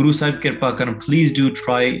 Guru Sahib kirpa karan, please do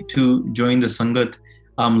try to join the sangat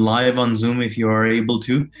live on Zoom if you are able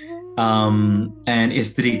to. And ਇਸ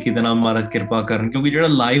ਤਰੀਕੇ ਦੇ ਨਾਲ ਮਹਾਰਾਜ ਕਿਰਪਾ ਕਰਨ, ਕਿਉਂਕਿ ਜਿਹੜਾ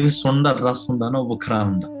live ਸੁਣਨ ਦਾ ਰਸ ਹੁੰਦਾ ਨਾ, ਉਹ ਵੱਖਰਾ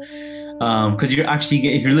ਹੁੰਦਾ. Because you're actually,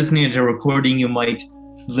 if you're listening to a recording, you might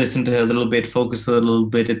listen to a little bit, focus a little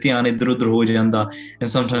bit, ਧਿਆਨ ਇੱਧਰ ਉੱਧਰ ਹੋ ਜਾਂਦਾ, and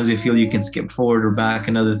sometimes you feel you can skip forward or back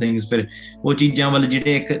and other things. ਫਿਰ ਉਹ ਚੀਜ਼ਾਂ ਵੱਲ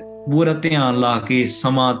ਜਿਹੜੇ ਇੱਕ ਪੂਰਾ ਧਿਆਨ ਲਾ ਕੇ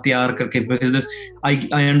ਸਮਾਂ ਤਿਆਰ ਕਰਕੇ, because this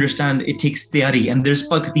I understand it takes ਤਿਆਰੀ, and there's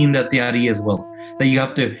ਭਗਤੀ in that ਤਿਆਰੀ as well, that you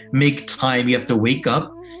have to make time, you have to wake up,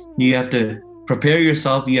 you have to prepare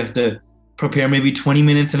yourself. You have to prepare maybe 20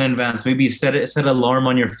 minutes in advance. Maybe set an alarm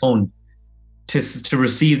on your phone to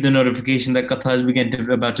receive the notification that Katha is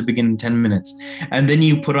about to begin in 10 minutes. And then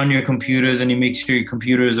you put on your computers and you make sure your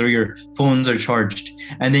computers or your phones are charged.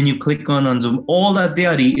 And then you click on Zoom. All that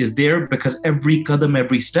diyari is there because every qadam,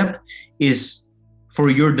 every step is for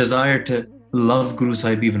your desire to love Guru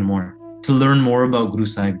Sahib even more, to learn more about Guru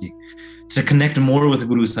Sahib Ji, to connect more with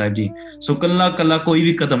Guru Sahib Ji. So kalla koi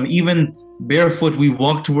bhi qadam, even barefoot we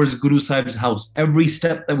walk towards Guru Sahib's house. Every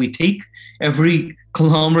step that we take, every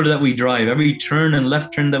kilometer that we drive, every turn and left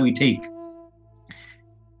turn that we take,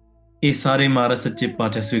 ਇਹ ਸਾਰੇ ਮਹਾਰਾਜ ਸੱਚੇ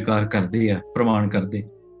ਪਾਤਸ਼ਾਹ ਸਵੀਕਾਰ ਕਰਦੇ ਆ, ਪ੍ਰਮਾਣ ਕਰਦੇ।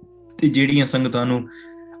 ਤੇ ਜਿਹੜੀਆਂ ਸੰਗਤਾਂ ਨੂੰ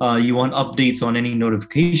you want updates on any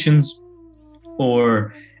notifications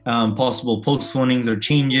or possible postponings or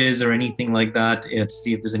changes or anything like that, to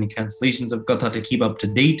see if there's any cancellations of Katha, to keep up to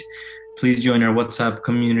date, please join our WhatsApp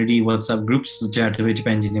community, WhatsApp groups, chat ਵਿੱਚ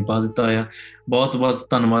ਭੈਣ ਜੀ ਨੇ ਪਾ ਦਿੱਤਾ ਆ। ਬਹੁਤ ਬਹੁਤ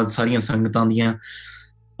ਧੰਨਵਾਦ ਸਾਰੀਆਂ ਸੰਗਤਾਂ ਦੀਆਂ।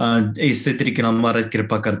 ਇਸੇ ਤਰੀਕੇ ਨਾਲ ਮਹਾਰਾਜ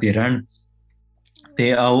ਕਿਰਪਾ ਕਰਦੇ ਰਹਿਣ।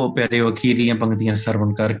 ਤੇ ਆਓ ਪਿਆਰਿਓ ਅਖੀਰੀਆਂ ਪੰਕਤੀਆਂ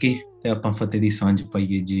ਸਰਵਣ ਕਰਕੇ ਤੇ ਆਪਾਂ ਫਤਿਹ ਦੀ ਸਾਂਝ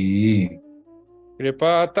ਪਾਈਏ ਜੀ।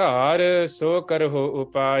 कृपा धार सो करहो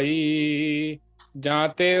उपाई,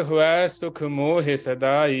 जाते हुए सुख मोह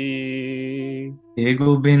सदाई। हे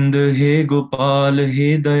गोबिंद हे गोपाल हे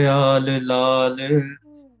दयाल लाल,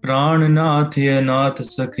 प्राणनाथ अनाथ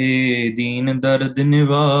सखे दीन दर्द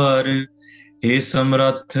निवार। हे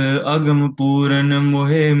समरथ अगम पूरन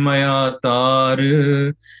मोहे मया तार,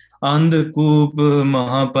 अंधकूप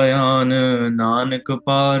महापयान नानक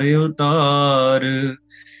पार उतार।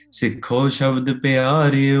 सिखो शब्द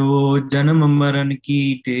प्यारियो जन्म मरण की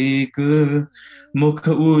टेक, मुख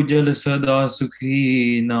उजल सदा सुखी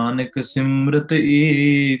नानक सिमरत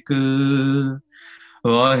एक।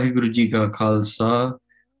 वाहिगुरु जी का खालसा,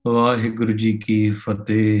 वाहिगुरु जी की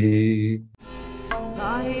फतेह।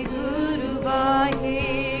 वाहिगुरु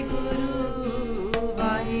वाहिगुरु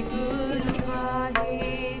वाहिगुरु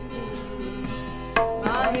वाहिगुरु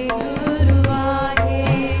वाहिगुरु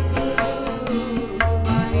वाहिगुरु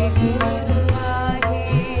वाहिगुरु।